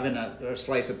concrete, having a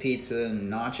slice of pizza and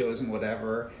nachos and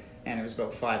whatever. And it was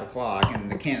about 5 o'clock,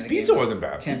 and the Canada pizza game wasn't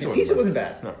bad. Pizza wasn't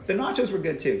bad. No. The nachos were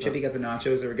good too. Chippy got the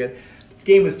nachos; they were good. The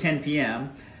game was 10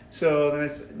 p.m. So then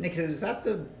Nick said, "Is that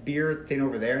the beer thing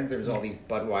over there?" And there was all these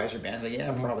Budweiser bands. Like,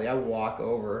 yeah, probably. I walk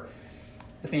over.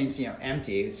 The thing's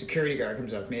empty. The security guard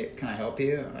comes up to me. Can I help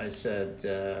you? I said,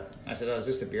 "Oh, is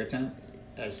this the beer tent?"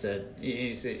 I said,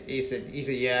 he said,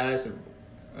 yeah.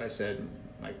 I said,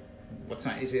 like, what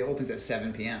time? He said, it opens at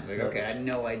 7 p.m. Like, okay, I had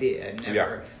no idea. I'd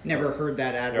never heard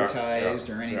that advertised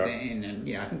or anything. And,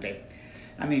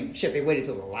 I think they waited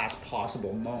till the last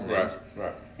possible moment.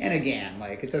 Right. And again,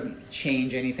 it doesn't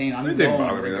change anything. I'm it didn't going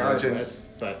bother me regardless. That much.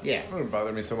 But, yeah. It wouldn't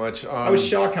bother me so much. I was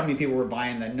shocked how many people were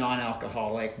buying the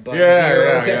non-alcoholic Bud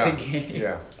Zeros at the game.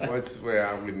 Yeah. I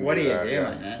wouldn't what are you that,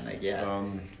 doing,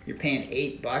 man? You're paying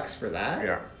 $8 for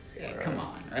that? Yeah. Come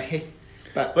on, right?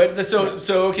 But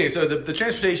the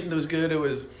transportation that was good. It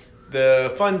was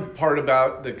the fun part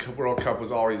about the World Cup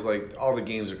was always all the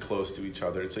games are close to each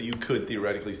other, so you could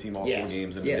theoretically see multiple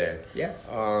games in a day. Yeah.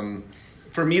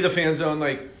 For me, the fan zone,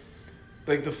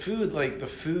 the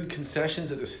food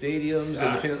concessions at the stadiums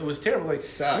and it was terrible.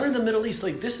 We're in the Middle East.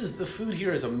 The food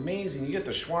here is amazing. You get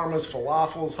the shawarmas,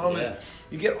 falafels, hummus. Yeah.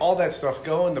 You get all that stuff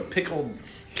going. The pickled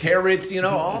carrots,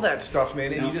 all that stuff,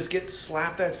 man. And you just get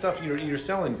slapped that stuff. You're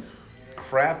selling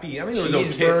crappy. I mean, it was okay.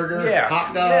 Cheeseburger,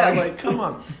 hot dog. Yeah, come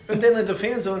on. But then at the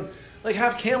fan zone,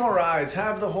 have camel rides,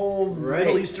 have the whole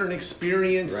Middle Eastern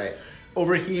experience. Right.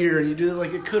 Over here, and you do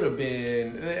it could have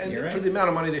been, and You're for the amount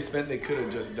of money they spent, they could have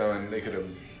just done. I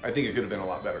think it could have been a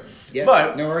lot better. Yeah,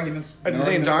 but no arguments. At the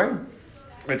same time,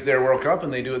 it's their World Cup,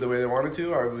 and they do it the way they wanted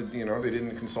to. I would, they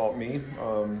didn't consult me.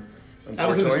 That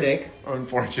was a mistake.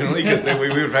 Unfortunately, because we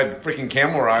would have had freaking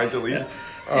camel rides at least.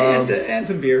 And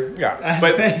some beer. Yeah,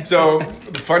 but so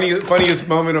the funniest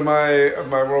moment of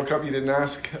my World Cup, you didn't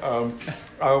ask.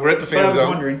 We're at the fan zone. But I was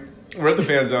wondering. We're at the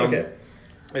fan zone. Okay.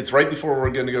 It's right before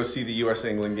we're going to go see the U.S.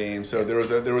 England game. So there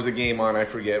was a game on. I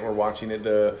forget. We're watching it.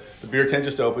 The beer tent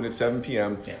just opened at 7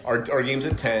 p.m. Yeah. Our game's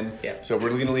at 10. Yeah. So we're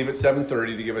going to leave at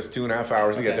 7:30 to give us 2.5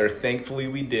 hours to get there. Thankfully,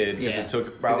 we did because it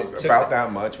took about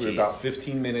that much. We were about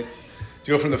 15 minutes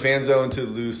to go from the fan zone to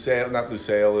Lusail. Not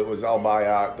Lusail. It was Al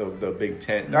Bayat, the big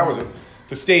tent. That was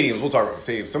the stadiums. We'll talk about the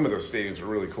stadiums. Some of those stadiums are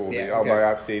really cool. Yeah, the Al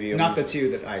Bayat Stadium. Not the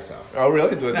two that I saw. Oh,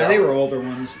 really? No, they were older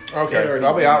ones. Okay. The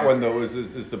Al Bayat one, though,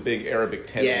 is the big Arabic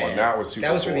tent one. That was super cool.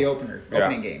 That was for the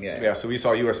opening game, yeah. Yeah, so we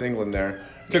saw U.S. England there.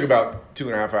 It took about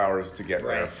 2.5 hours to get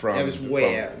there Right. from. It was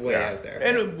way yeah. out there.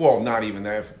 And not even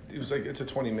that. It was like it's a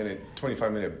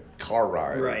 25-minute car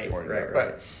ride. Right.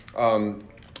 But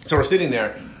so we're sitting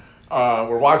there.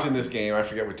 We're watching this game. I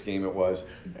forget which game it was,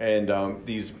 and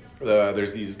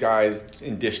there's these guys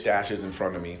in dish dashes in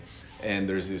front of me, and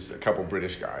there's a couple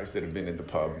British guys that have been in the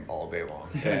pub all day long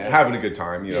and having a good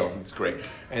time. You know, it's great.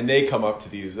 And they come up to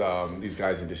these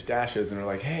guys in dish dashes, and they're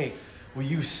like, "Hey, will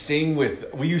you sing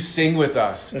with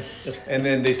us?" And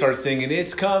then they start singing,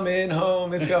 "It's coming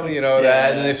home, it's coming," that.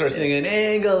 And then they start singing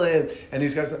England, and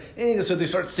these guys, England. So they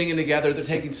start singing together. They're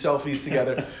taking selfies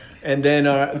together, and then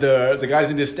the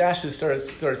guys in dish dashes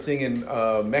start singing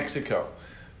Mexico.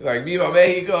 Like Viva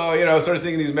Mexico, start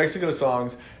singing these Mexico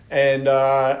songs, and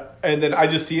then I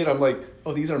just see it. I'm like,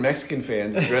 oh, these are Mexican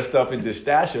fans dressed up in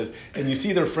distashes, and you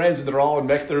see their friends, and they're all in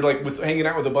They're like hanging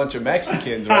out with a bunch of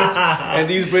Mexicans, right? And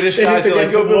these British guys are like,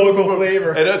 some local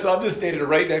flavor. And so I'm just standing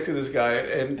right next to this guy,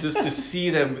 and just to see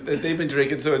them, they've been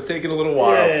drinking, so it's taken a little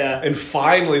while. Yeah. And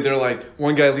finally, they're like,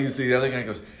 one guy leans to the other guy and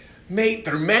goes, "Mate,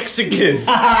 they're Mexicans."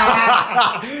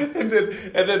 and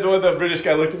then one of the British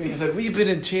guy looked at me and said, "We've been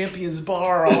in Champions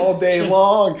Bar all day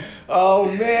long."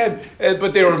 Oh man!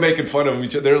 But they were making fun of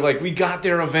each other. They're like, "We got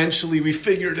there eventually. We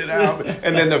figured it out."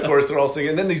 And then of course they're all singing.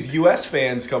 And then these U.S.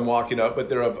 fans come walking up, but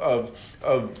they're of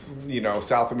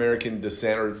South American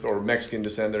descent or Mexican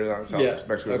descent. They're not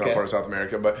Mexico's not part of South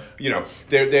America, but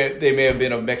they may have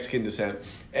been of Mexican descent,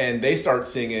 and they start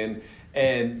singing.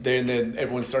 And then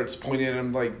everyone starts pointing at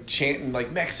him, like chanting,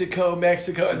 like Mexico,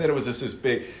 Mexico. And then it was just this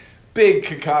big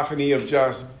cacophony of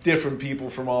just different people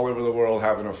from all over the world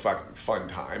having a fun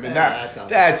time. And that's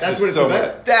what it's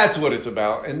about. That's what it's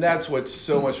about. And that's what's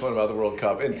so much fun about the World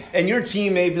Cup. And your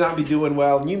team may not be doing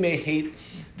well, and you may hate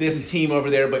this team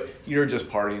over there, but you're just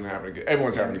partying and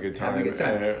everyone's having a good time.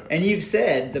 And you've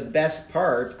said the best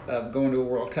part of going to a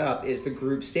World Cup is the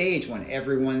group stage when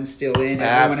everyone's still in,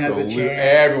 everyone has a chance.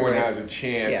 Everyone has a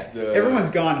chance. Yeah.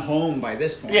 Everyone's gone home by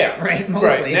this point. Yeah. Right? Mostly.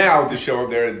 Right. Now to show up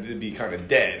there it'd be kind of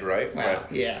dead, right? Well,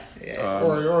 yeah.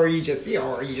 Or you just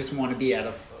want to be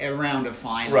at a round of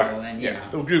final. Right.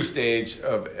 And, the group stage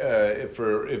of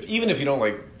even if you don't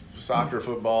like soccer,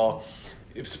 football,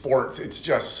 sports, it's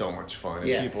just so much fun,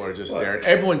 and people are just there. And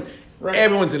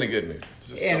everyone's in a good mood.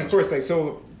 And of course, I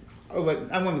went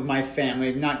with my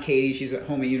family. Not Katie; she's at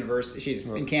home at university. She's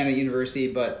in Canada University,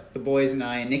 but the boys and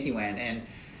I and Nikki went, and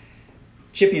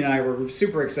Chippy and I were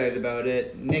super excited about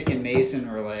it. Nick and Mason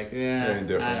were like, I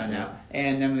don't know.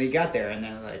 And then when they got there, and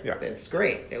they're like, it's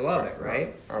great. They love it,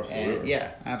 right? Absolutely.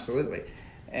 And, absolutely.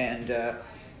 And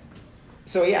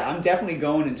so I'm definitely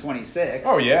going in 26.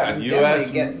 Oh yeah,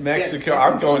 U.S., Mexico.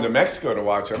 I'm going to Mexico to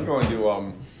watch. I'm going to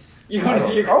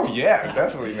Oh yeah,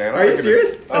 definitely, man. Are you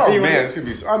serious? Man, it's gonna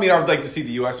be. I mean, I'd like to see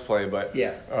the U.S. play, but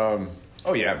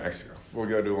oh yeah, Mexico. We'll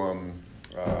go to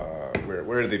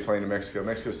where are they playing in Mexico?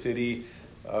 Mexico City.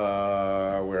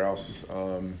 Where else?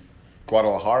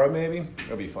 Guadalajara, maybe.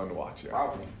 It'll be fun to watch. Yeah.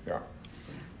 Probably. Yeah.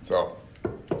 So.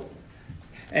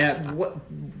 And what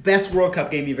best World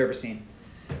Cup game you've ever seen?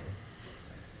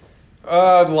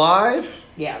 Live?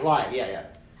 Yeah, live. Yeah.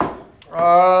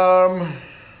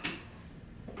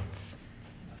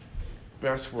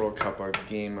 Best World Cup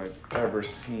game I've ever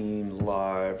seen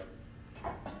live.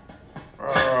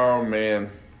 Oh man.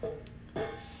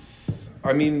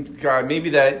 I mean, God,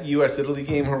 maybe that U.S.-Italy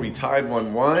game where we tied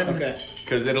 1-1. Okay.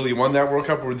 Because Italy won that World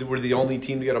Cup. We're the only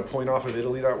team to get a point off of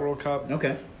Italy that World Cup.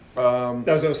 Okay. That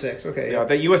was 06. Okay. Yeah,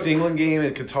 that U.S.-England game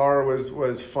in Qatar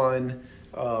was fun.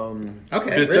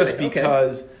 Okay. Just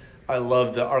because I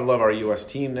love our U.S.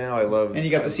 team now. And you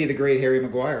got to see the great Harry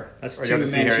Maguire. I got to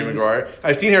see Harry Maguire.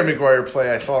 I've seen Harry Maguire play.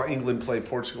 I saw England play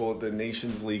Portugal at the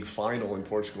Nations League final in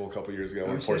Portugal a couple years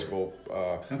ago. Portugal.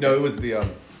 No, it was the.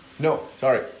 No,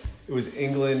 sorry. It was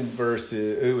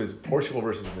Portugal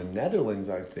versus the Netherlands,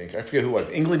 I think. I forget who it was.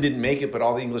 England didn't make it, but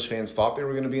all the English fans thought they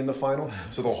were going to be in the final.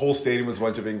 So the whole stadium was a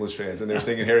bunch of English fans, and they were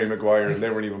singing Harry Maguire, and they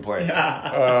weren't even playing.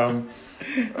 The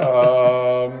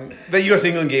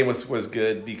U.S.-England game was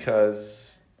good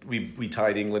because we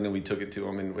tied England and we took it to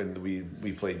them, and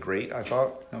we played great, I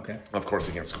thought. Okay. Of course,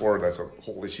 we can't score. That's a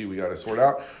whole issue we got to sort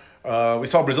out. We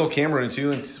saw Brazil-Cameroon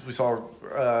too, and we saw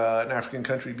an African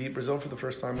country beat Brazil for the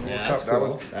first time in the World Cup. Cool.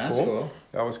 That's cool.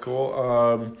 That was cool.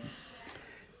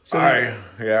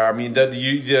 I mean,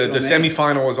 the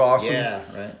semifinal was awesome. Yeah,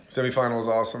 right. Semifinal was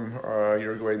awesome.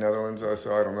 Uruguay, Netherlands.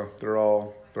 So I don't know. They're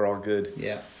all good.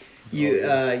 Yeah.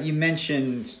 You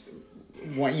mentioned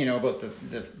about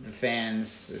the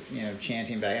fans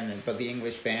chanting back, but the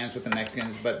English fans with the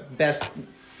Mexicans. But best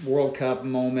World Cup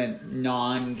moment,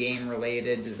 non-game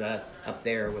related, is that up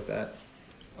there with that?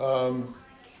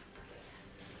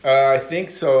 I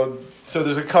think so. So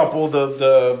there's a couple.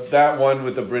 That one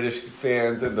with the British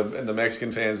fans and the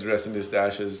Mexican fans dressed in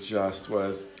mustaches just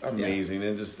was amazing,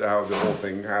 and just how the whole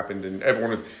thing happened, and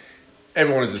everyone was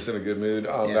just in a good mood.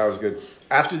 That was good.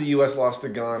 After the U.S. lost to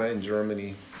Ghana and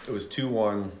Germany, it was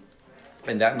 2-1,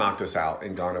 and that knocked us out,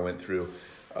 and Ghana went through.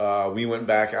 We went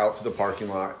back out to the parking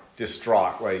lot,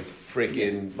 distraught, like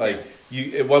freaking, like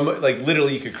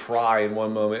literally you could cry in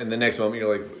one moment, and the next moment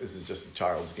you're like, this is just a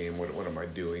child's game. What am I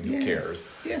doing? Who cares?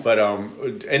 Yeah. But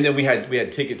and then we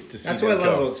had tickets to see. That's why I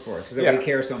love those sports, because we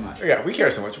care so much. Yeah, we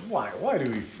care so much. Why do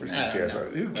we freaking care so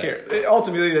much? Who cares?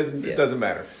 Ultimately, it doesn't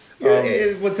matter.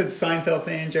 What's a Seinfeld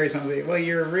thing? Jerry something. Well,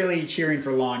 you're really cheering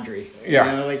for laundry.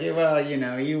 Yeah.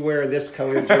 You wear this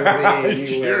colored jersey. And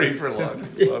cheering for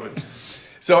laundry. Love it.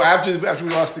 So after we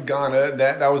lost to Ghana,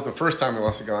 that was the first time we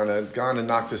lost to Ghana. Ghana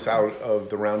knocked us out of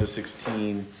the round of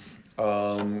 16.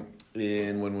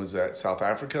 When was that? South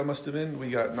Africa must have been.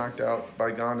 We got knocked out by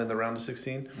Ghana in the round of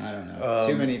 16. I don't know.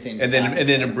 Too many things. And then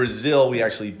in Brazil, we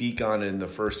actually beat Ghana in the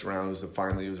first round.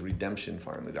 It was redemption.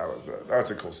 Finally, that's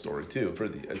a cool story too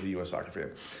as a U.S. soccer fan.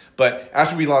 But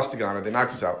after we lost to Ghana, they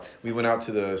knocked us out. We went out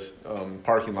to the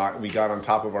parking lot and we got on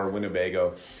top of our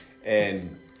Winnebago,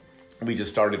 and we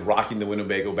just started rocking the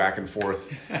Winnebago back and forth,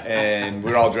 and we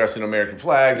were all dressed in American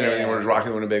flags and everything. We were just rocking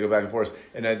the Winnebago back and forth,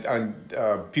 and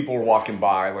people were walking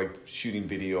by, like shooting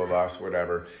video of us,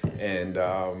 whatever. And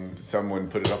someone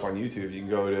put it up on YouTube. You can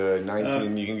go to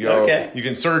 19. You can go. Okay. You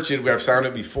can search it. I've found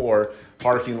it before.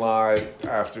 Parking lot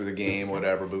after the game,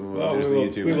 whatever. Boom. There's the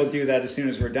YouTube. We will do that as soon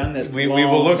as we're done this. We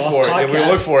will look for it. And we'll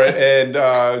look for it.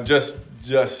 And just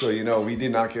so you know, we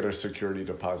did not get our security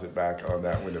deposit back on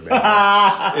that Winnebago.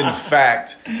 In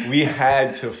fact, we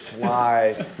had to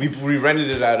fly. We rented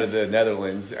it out of the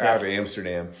Netherlands, out of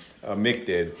Amsterdam. Mick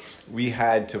did. We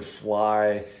had to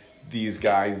fly these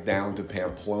guys down to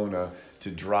Pamplona to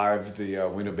drive the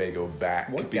Winnebago back.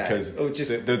 What because guys?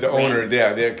 The owner,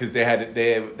 because they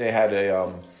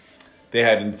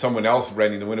had someone else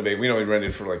renting the Winnebago. We only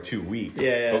rented for like 2 weeks.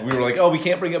 Yeah. But we were like, we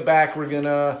can't bring it back. We're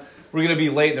gonna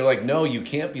be late. And they're like, no, you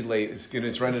can't be late.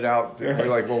 It's rented out. We're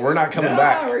like, well, we're not coming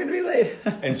back. We're gonna be late.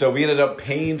 And so we ended up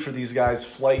paying for these guys'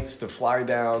 flights to fly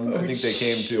down. I think they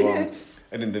came to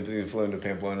and then they flew into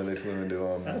Pamplona. They flew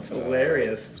into that's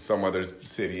hilarious. Some other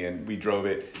city, and we drove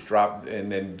it, dropped,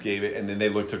 and then gave it, and then they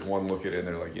took one look at it, and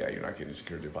they're like, "Yeah, you're not getting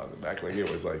security deposit back." Like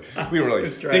it was like we were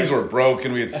like things were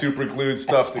broken. We had super glued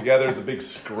stuff together. There's a big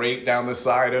scrape down the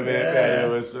side of it, and it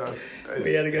was just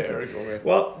we had a good time.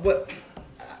 Well,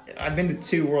 I've been to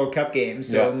 2 World Cup games,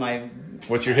 so my.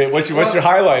 What's your hit? What's your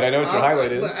highlight? I know what your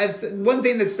highlight is. One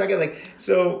thing that stuck out,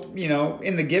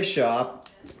 in the gift shop.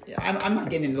 I'm not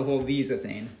getting into the whole Visa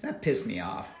thing. That pissed me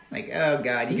off. Like, oh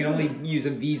God, you can only use a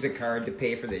Visa card to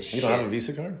pay for this shit. You don't have a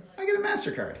Visa card? I get a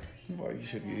MasterCard. Well, you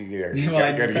should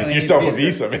gotta get yourself a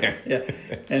Visa, man. Yeah,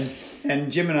 and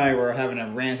Jim and I were having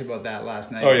a rant about that last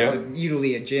night. Oh yeah,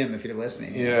 Udalia Jim, if you're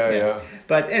listening. Yeah.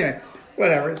 But anyway,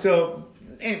 whatever. So.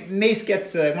 Mace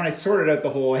gets when I sorted out the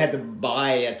whole, I had to buy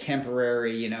a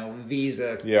temporary,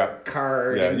 Visa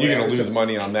card. Yeah, you're gonna lose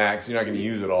money on that because you're not gonna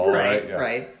use it all, right? Yeah.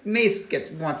 Right. Mace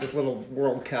wants this little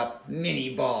World Cup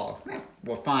mini ball.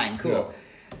 Well, fine, cool.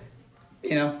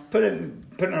 Yeah. Put it in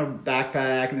a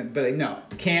backpack, but no,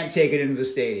 can't take it into the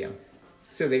stadium.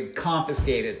 So they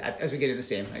confiscate it as we get into the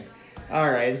stadium. Like, all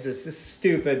right, this is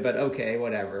stupid, but okay,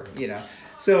 whatever.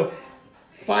 So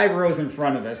 5 rows in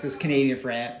front of us, this Canadian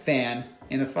fan.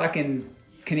 In a fucking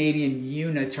Canadian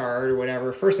unitard or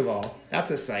whatever. First of all,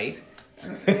 that's a sight.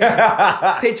 Pay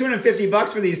 $250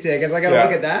 for these tickets. I gotta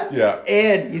look at that. Yeah.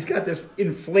 And he's got this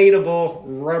inflatable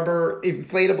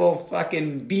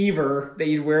fucking beaver that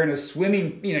you'd wear in a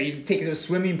swimming. You take it to a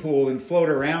swimming pool and float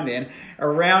around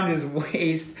his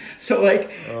waist. So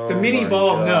the mini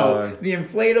ball, no. The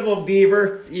inflatable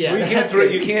beaver, yeah. Well, you can't throw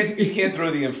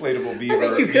the inflatable beaver. I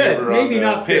think you could. Maybe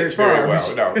not very far.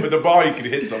 Well, no, but the ball you could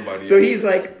hit somebody. So he's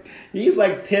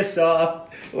pissed off.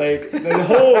 Like the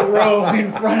whole row in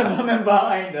front of him and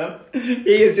behind him,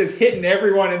 he is just hitting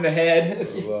everyone in the head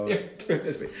as he's doing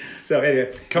this thing. So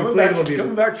anyway, coming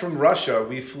back from Russia,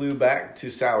 we flew back to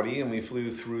Saudi and we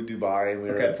flew through Dubai, and we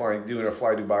were doing a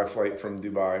Fly Dubai flight from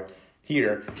Dubai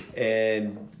here,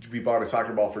 and we bought a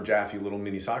soccer ball for Jaffe, a little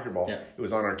mini soccer ball. Yeah. It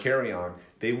was on our carry-on.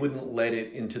 They wouldn't let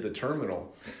it into the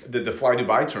terminal, the Fly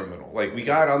Dubai terminal. Like we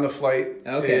got on the flight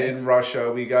in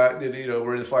Russia, we're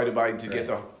in the Fly Dubai to get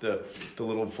the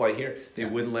little flight here. They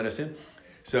wouldn't let us in,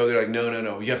 so they're like,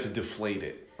 no, you have to deflate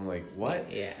it. I'm like,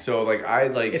 what? Yeah. So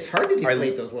it's hard to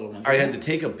deflate those little ones. I had to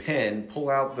take a pen, pull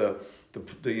out the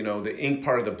the ink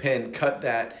part of the pen, cut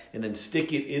that, and then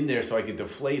stick it in there so I could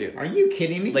deflate it. Are you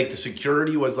kidding me? Like the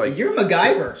security was like, you're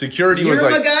MacGyver. Security you're was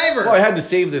like, MacGyver. Well, I had to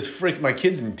save this my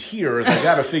kid's in tears. I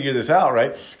got to figure this out,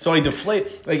 right? So I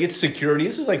deflate, like it's security.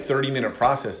 This is like 30-minute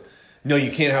process. No,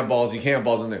 you can't have balls. You can't have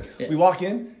balls in there. Yeah. We walk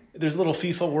in. There's a little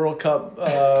FIFA World Cup,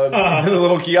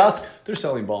 little kiosk. They're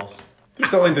selling balls. They're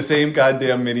selling the same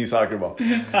goddamn mini soccer ball.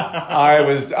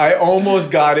 I almost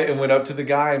got it and went up to the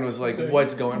guy and was like,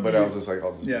 "What's going?" But I was just like,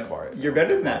 "I'll just be quiet." You're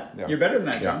better than that. Yeah. You're better than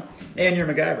that, John. Yeah. And you're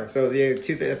MacGyver. So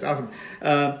that's awesome.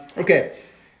 Okay,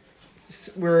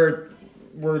 we're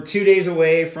 2 days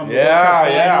away from the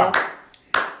World Cup final.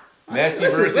 Messi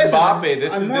versus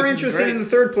Mbappe. I'm more interested in the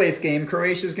third place game.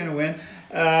 Croatia's going to win.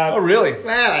 Oh, really?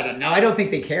 Well, I don't know. I don't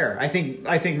think they care. I think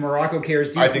Morocco cares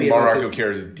deeply. I think Morocco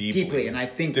cares deeply. And I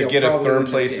think to get a third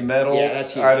place medal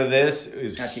out of this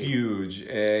is that's huge.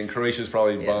 And Croatia's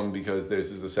probably bummed because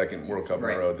this is the second World Cup in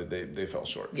a row that they fell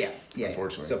short. Yeah.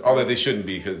 Unfortunately. So, although they shouldn't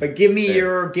be because. But give me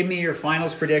your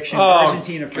finals prediction. Oh,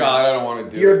 Argentina, France. God, I don't want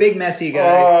to do You're it. a big Messi guy.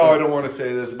 Oh, I don't want to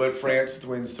say this, but France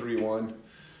wins 3-1.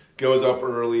 Goes up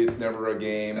early. It's never a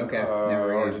game. Okay.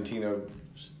 Argentina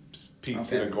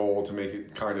peaks in a goal to make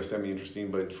it kind of semi-interesting,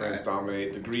 but France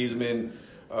dominate. The Griezmann,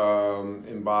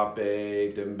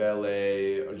 Mbappe,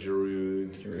 Dembele,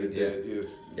 Giroud.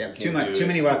 Too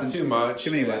many weapons. Too much.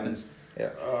 Too many weapons. Yeah.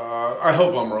 I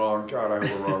hope I'm wrong. God, I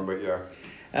hope I'm wrong, but yeah.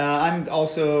 I'm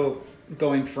also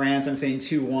going France. I'm saying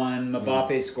 2-1.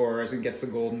 Mbappe scores and gets the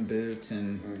golden boot,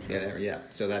 and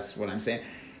So that's what I'm saying.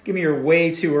 Give me your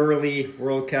way too early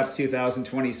World Cup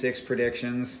 2026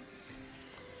 predictions.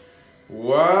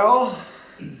 Well,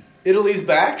 Italy's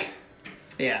back.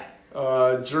 Yeah.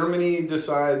 Germany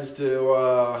decides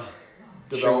to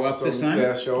show up this time.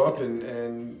 Yeah, show up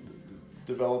and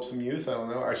develop some youth. I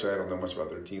don't know. Actually, I don't know much about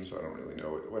their team, so I don't really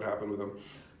know what happened with them.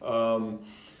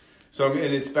 And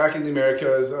it's back in the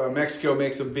Americas. Mexico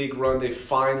makes a big run. They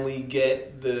finally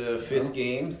get the fifth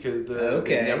game because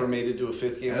they never made it to a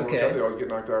fifth game. World Cup. They always get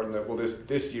knocked out in the. Well,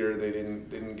 this year they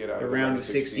didn't get out. The round of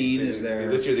 16 is there.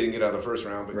 This year they didn't get out of the first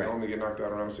round, but normally get knocked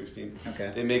out around 16.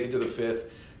 Okay. They make it to the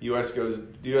fifth. The U.S.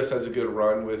 has a good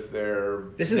run with their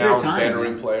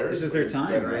veteran players. This is their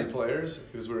time, veteran players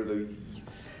because we're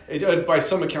by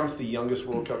some accounts the youngest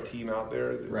World Cup team out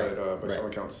there, but by some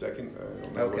accounts second.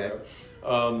 I don't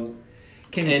know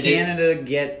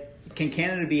Can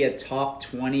Canada be a top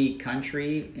 20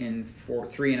 country in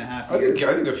 3.5 years?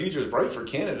 I think the future is bright for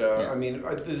Canada. Yeah. I mean,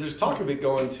 there's talk of it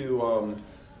going to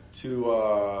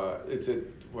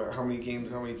how many teams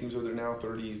are there now?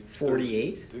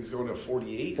 48. It's going to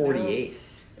 48. 48. Now?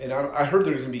 And I heard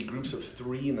there's going to be groups of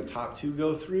 3 in the top 2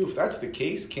 go through. If that's the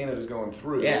case, Canada's going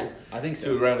through. Yeah, I think so.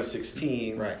 To a round of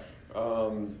 16. Right. Or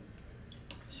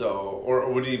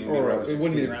would it even be around 16? It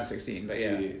wouldn't be around 16, but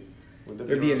yeah.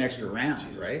 There'd be an extra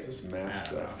round, right? Just math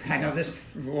stuff. I know this.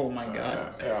 Oh my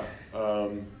God.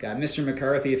 God, Mr.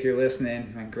 McCarthy, if you're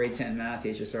listening, my grade 10 math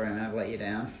teacher. Sorry, I'm gonna let you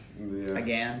down. Yeah.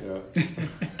 Again.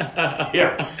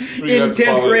 Yeah. In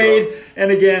 10th grade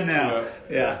and again now.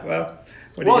 Yeah. Well.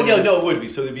 No, it would be.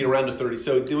 So they'd be around to 30.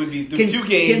 So it would be 2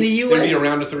 games. Can the US there'd be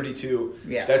around to 32.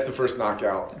 Yeah. That's the first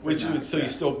knockout. You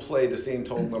still play the same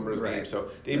total number of games. So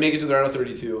they make it to the round of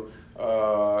 32.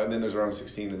 And then there's around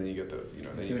 16, and then you get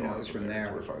then who knows from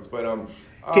there. Quarterfinals. But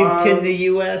can the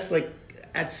U.S.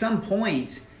 at some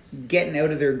point getting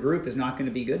out of their group is not going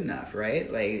to be good enough, right?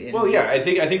 I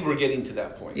think we're getting to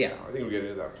that point. Yeah, now. I think we're getting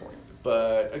to that point.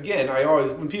 But again,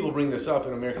 when people bring this up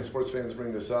and American sports fans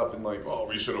bring this up and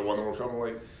we should have won the World Cup, I'm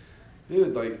like,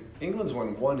 dude, England's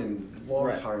won one a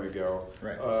long time ago.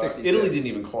 Right. Italy didn't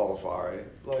even qualify.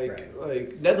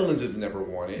 Netherlands have never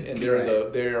won it, and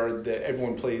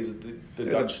everyone plays the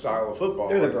Dutch style of football.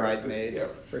 They're the bridesmaids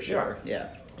for sure.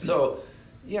 Yeah. So,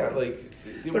 we're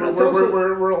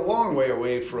a long way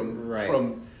away from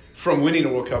winning a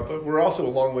World Cup, but we're also a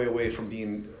long way away from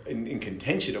being in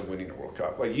contention of winning a World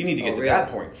Cup. You need to get to that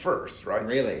point first, right?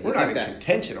 Really? We're not in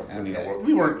contention of winning a World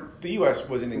Cup. The U.S.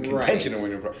 wasn't in contention of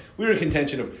winning a World Cup. We were in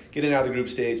contention of getting out of the group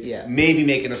stage, maybe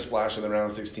making a splash in the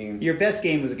round of 16. Your best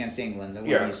game was against England, the one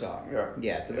you saw.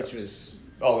 Which was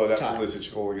although that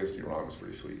Pulisic goal against Iran was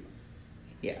pretty sweet.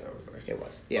 Yeah, that was nice. It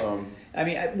was. Yeah,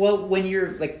 when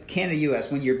you're Canada-U.S.,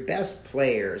 when your best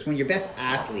players, when your best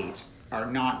athletes are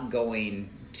not going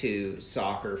to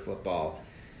soccer, football,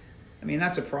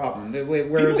 that's a problem.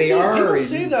 Where they are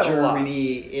in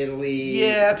Germany, Italy.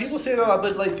 Yeah, people say that a lot,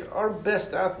 but our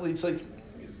best athletes,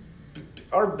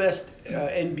 our best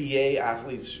NBA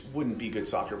athletes wouldn't be good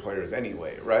soccer players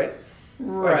anyway, right?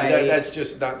 Right. That's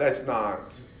just not. That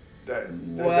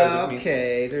doesn't mean,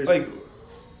 okay. There's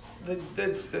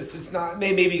That's it's not.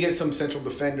 Maybe get some central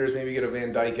defenders. Maybe get a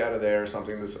Van Dijk out of there or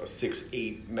something. This a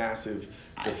 6'8" massive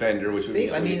defender, which would be.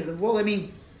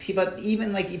 But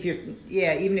even like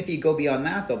even if you go beyond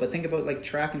that though, but think about like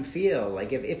track and field.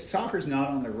 Like if soccer's not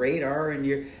on the radar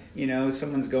and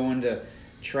someone's going to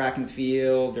track and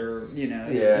field or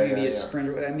maybe a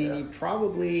sprinter. I mean, you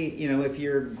probably if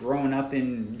you're growing up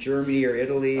in Germany or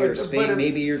Italy or Spain,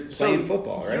 maybe you're playing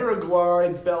football, right?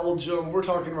 Uruguay, Belgium, we're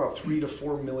talking about 3 to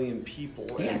 4 million people.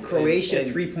 Yeah, Croatia,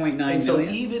 3.9 million. So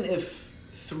even if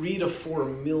 3 to 4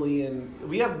 million,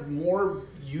 we have more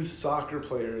youth soccer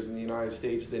players in the United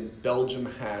States than Belgium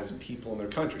has people in their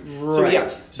country.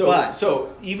 Right.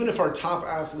 So even if our top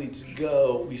athletes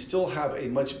go, we still have a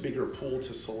much bigger pool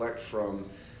to select from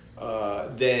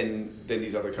than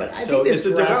these other countries. So it's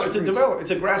a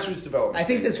grassroots development. I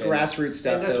think this grassroots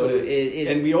stuff though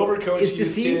is and we overcoach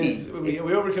youth kids. We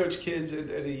overcoach kids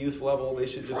at a youth level. They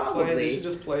should just play. They should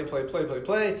just play.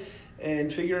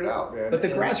 And figure it out, man. But the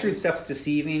grassroots stuff's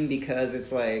deceiving because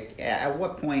it's like, at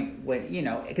what point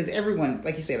because everyone,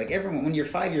 like you say, when you're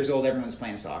 5 years old, everyone's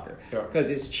playing soccer because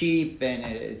it's cheap and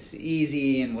it's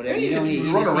easy and whatever.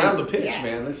 You run around the pitch,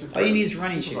 man. All you need is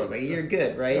running shoes. Like you're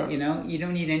good, right? Yeah. You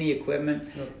don't need any equipment,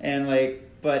 and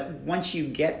but once you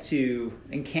get to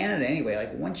in Canada anyway,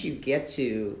 once you get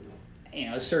to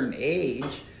a certain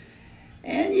age.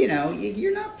 And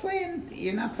you're not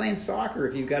playing soccer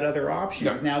if you've got other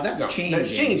options. Now that's changing.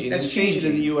 That's changing. It's changing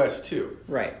in the U.S. too.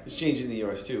 Right. It's changing in the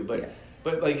U.S. too. But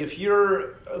like if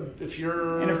you're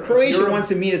and if Croatia wants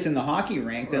to meet us in the hockey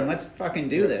rink, then let's fucking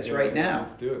do this right now.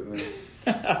 Let's do it.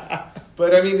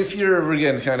 But I mean, we're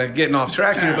again kind of getting off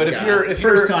track here. But if you're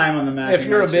first time on the Mac, if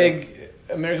you're a big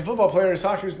American football player,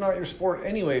 soccer is not your sport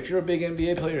anyway. If you're a big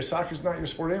NBA player, soccer is not your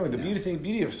sport anyway. The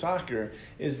beauty of soccer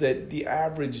is that the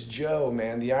average Joe,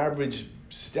 man, the average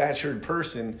statured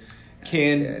person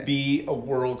can be a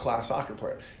world-class soccer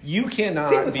player. You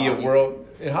cannot be a world...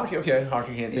 In hockey, okay,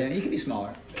 hockey can too. Yeah, you can be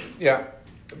smaller. Yeah,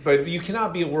 but you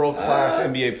cannot be a world-class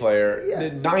NBA player. Yeah.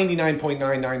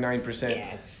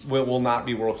 99.999% will not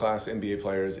be world-class NBA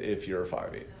players if you're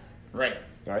 5'8". Right.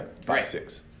 Right?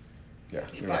 5'6". Yeah,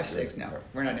 5'6". No,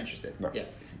 we're not interested. No.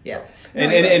 Yeah.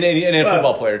 And a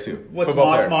football player too. What's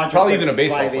Modric? Probably even a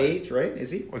baseball 5'8", player. Right?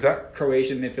 Is he? What's that?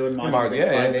 Croatian midfielder.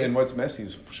 Modric, and what's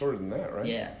Messi's shorter than that, right?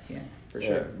 Yeah, for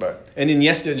sure. And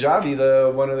Iniesta and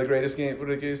Xavi, one of the greatest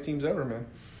teams ever, man.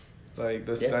 Like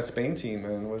that Spain team,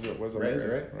 man, was amazing,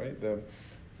 right? The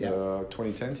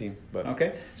 2010 team. But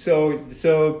okay,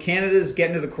 so Canada's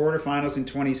getting to the quarterfinals in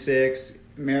 26.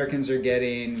 Americans are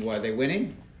getting what? Are they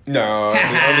winning? No,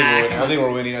 I think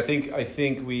we're winning. I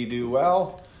think we do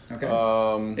well.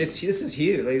 Okay. This is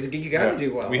huge. You got to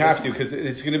do well. We have to because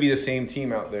it's going to be the same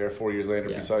team out there 4 years later.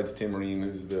 Besides Tim Ream,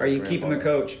 who's the. Are you keeping the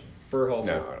coach, Berhalter?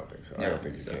 No, I don't think so. No, I don't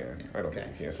think you can. Yeah. I don't think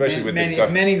you can, especially with the dust.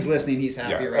 If Manning's listening, he's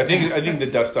happy right now. I think the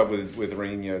dust up with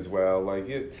Rainier as well.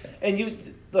 And you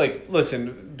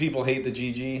listen. People hate the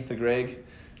GG, the Greg,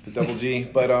 the double G,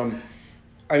 but I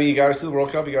mean, he got us to the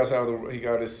World Cup. He got us out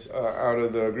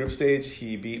of the group stage.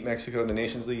 He beat Mexico in the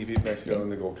Nations League. He beat Mexico in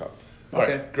the Gold Cup. All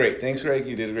right, great. Thanks, Greg.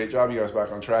 You did a great job. You got us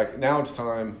back on track. Now it's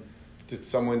time to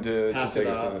someone to take us to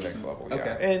the next level. Okay.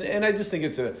 Yeah. And I just think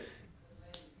it's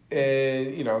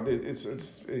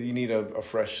it's you need a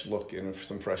fresh look and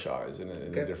some fresh eyes and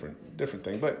a different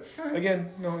thing. But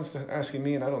again, no one's asking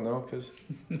me, and I don't know because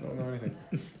I don't know anything.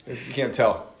 You can't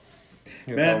tell.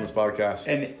 You can't tell on this podcast.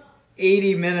 An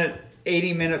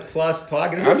 80-minute plus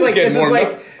podcast.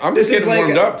 I'm just getting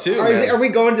warmed up too.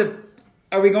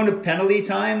 Are we going to penalty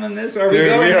time on this? We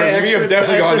have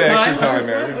definitely gone to extra time,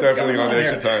 man. We've definitely gone to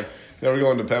extra time. Now we're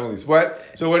going to penalties.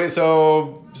 So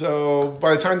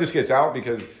by the time this gets out,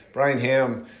 because Brian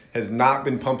Ham has not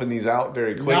been pumping these out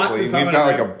very quickly. We've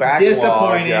got a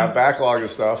backlog of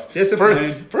stuff.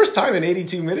 Disappointing. First time in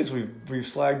 82 minutes we've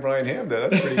slagged Brian Ham there.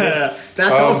 That's pretty good.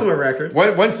 That's also a record.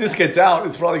 Once this gets out,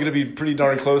 it's probably going to be pretty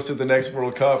darn close to the next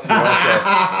World Cup.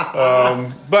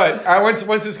 But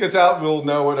once this gets out, we'll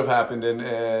know what have happened.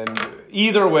 And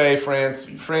either way,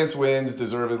 France wins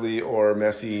deservedly, or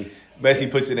Messi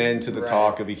puts an end to the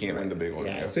talk of he can't win the big one.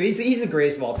 Yeah. So he's the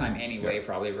greatest of all time anyway,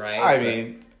 probably, right? I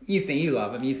mean, you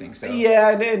love him, you think so? Yeah,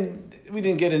 and we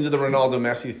didn't get into the Ronaldo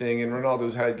Messi thing, and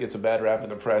Ronaldo's gets a bad rap in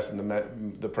the press, and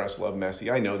the press love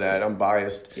Messi. I know that. I'm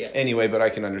biased anyway, but I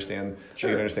can understand. Sure.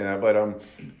 I can understand that. But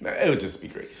it would just be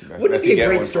great to see Messi. Wouldn't it be a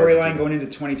great storyline going into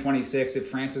 2026 if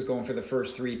France is going for the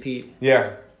first three-peat?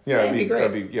 Yeah, it'd be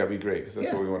great. It'd be great because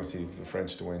that's what we want to see the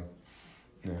French to win.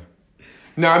 Yeah.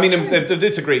 No, I mean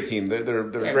it's a great team. They're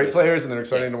great players and they're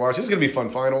exciting to watch. It's going to be a fun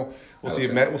final. We'll see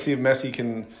if Messi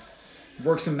can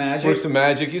Work some magic. Work some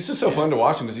magic. He's just so fun to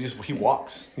watch him because he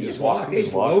walks. He just walks. He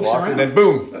just walks, and then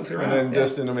boom. Around. And then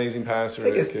just an amazing passer.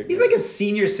 He's like a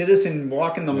senior citizen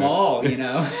walking the mall, you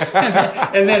know.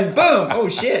 And then boom, oh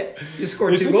shit, you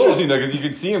scored 2 goals. It's interesting though because you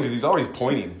can see him because he's always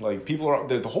pointing. Like people are,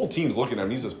 the whole team's looking at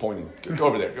him. He's just pointing. Go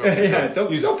over there. Go over there.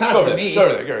 Don't pass to me. Go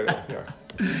over there. Go over there.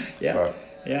 Yeah.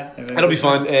 Yeah, it'll be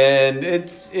fun, and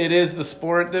it is the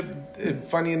sport that,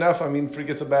 funny enough, I mean, it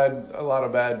gets a lot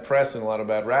of bad press and a lot of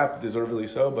bad rap, deservedly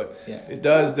so, but it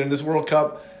does. During this World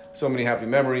Cup, so many happy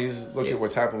memories. Look at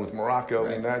what's happened with Morocco.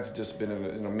 Right. I mean, that's just been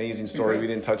an amazing story. We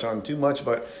didn't touch on too much,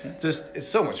 but just it's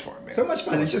so much fun, man. So much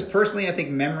fun. And just personally, I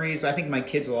think memories. I think my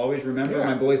kids will always remember.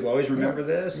 My boys will always remember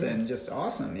this, and just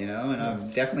awesome, you know. And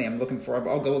I'm looking forward.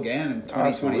 I'll go again in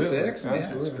 2026. Absolutely.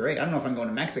 Yeah, it's great. I don't know if I'm going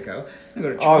to Mexico. I'm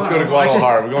going to Toronto. Let's go to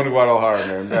Guadalajara. We're going to Guadalajara,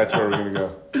 man. That's where we're going to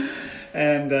go.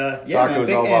 And tacos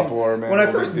al vapor, man. When I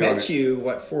first met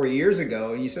you, 4 years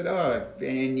ago, and you said,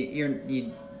 and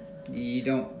you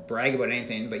don't brag about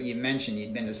anything, but you mentioned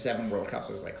you'd been to 7 World Cups.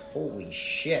 I was like, holy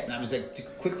shit. And I was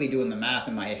like quickly doing the math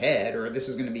in my head, or this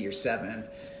was going to be your 7th,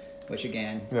 which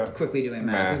again, quickly doing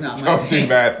math is not my thing.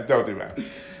 Don't do math. I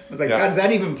was like, God, is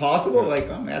that even possible? Like,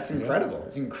 oh, that's incredible.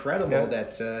 It's incredible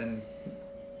that to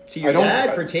your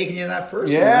dad for taking you to that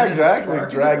first one. Yeah, exactly.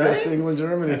 Dragged us to England,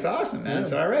 Germany. That's awesome, man.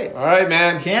 It's all right. All right,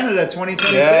 man. Canada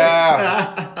 2026.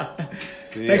 Yeah.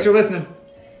 Thanks for listening.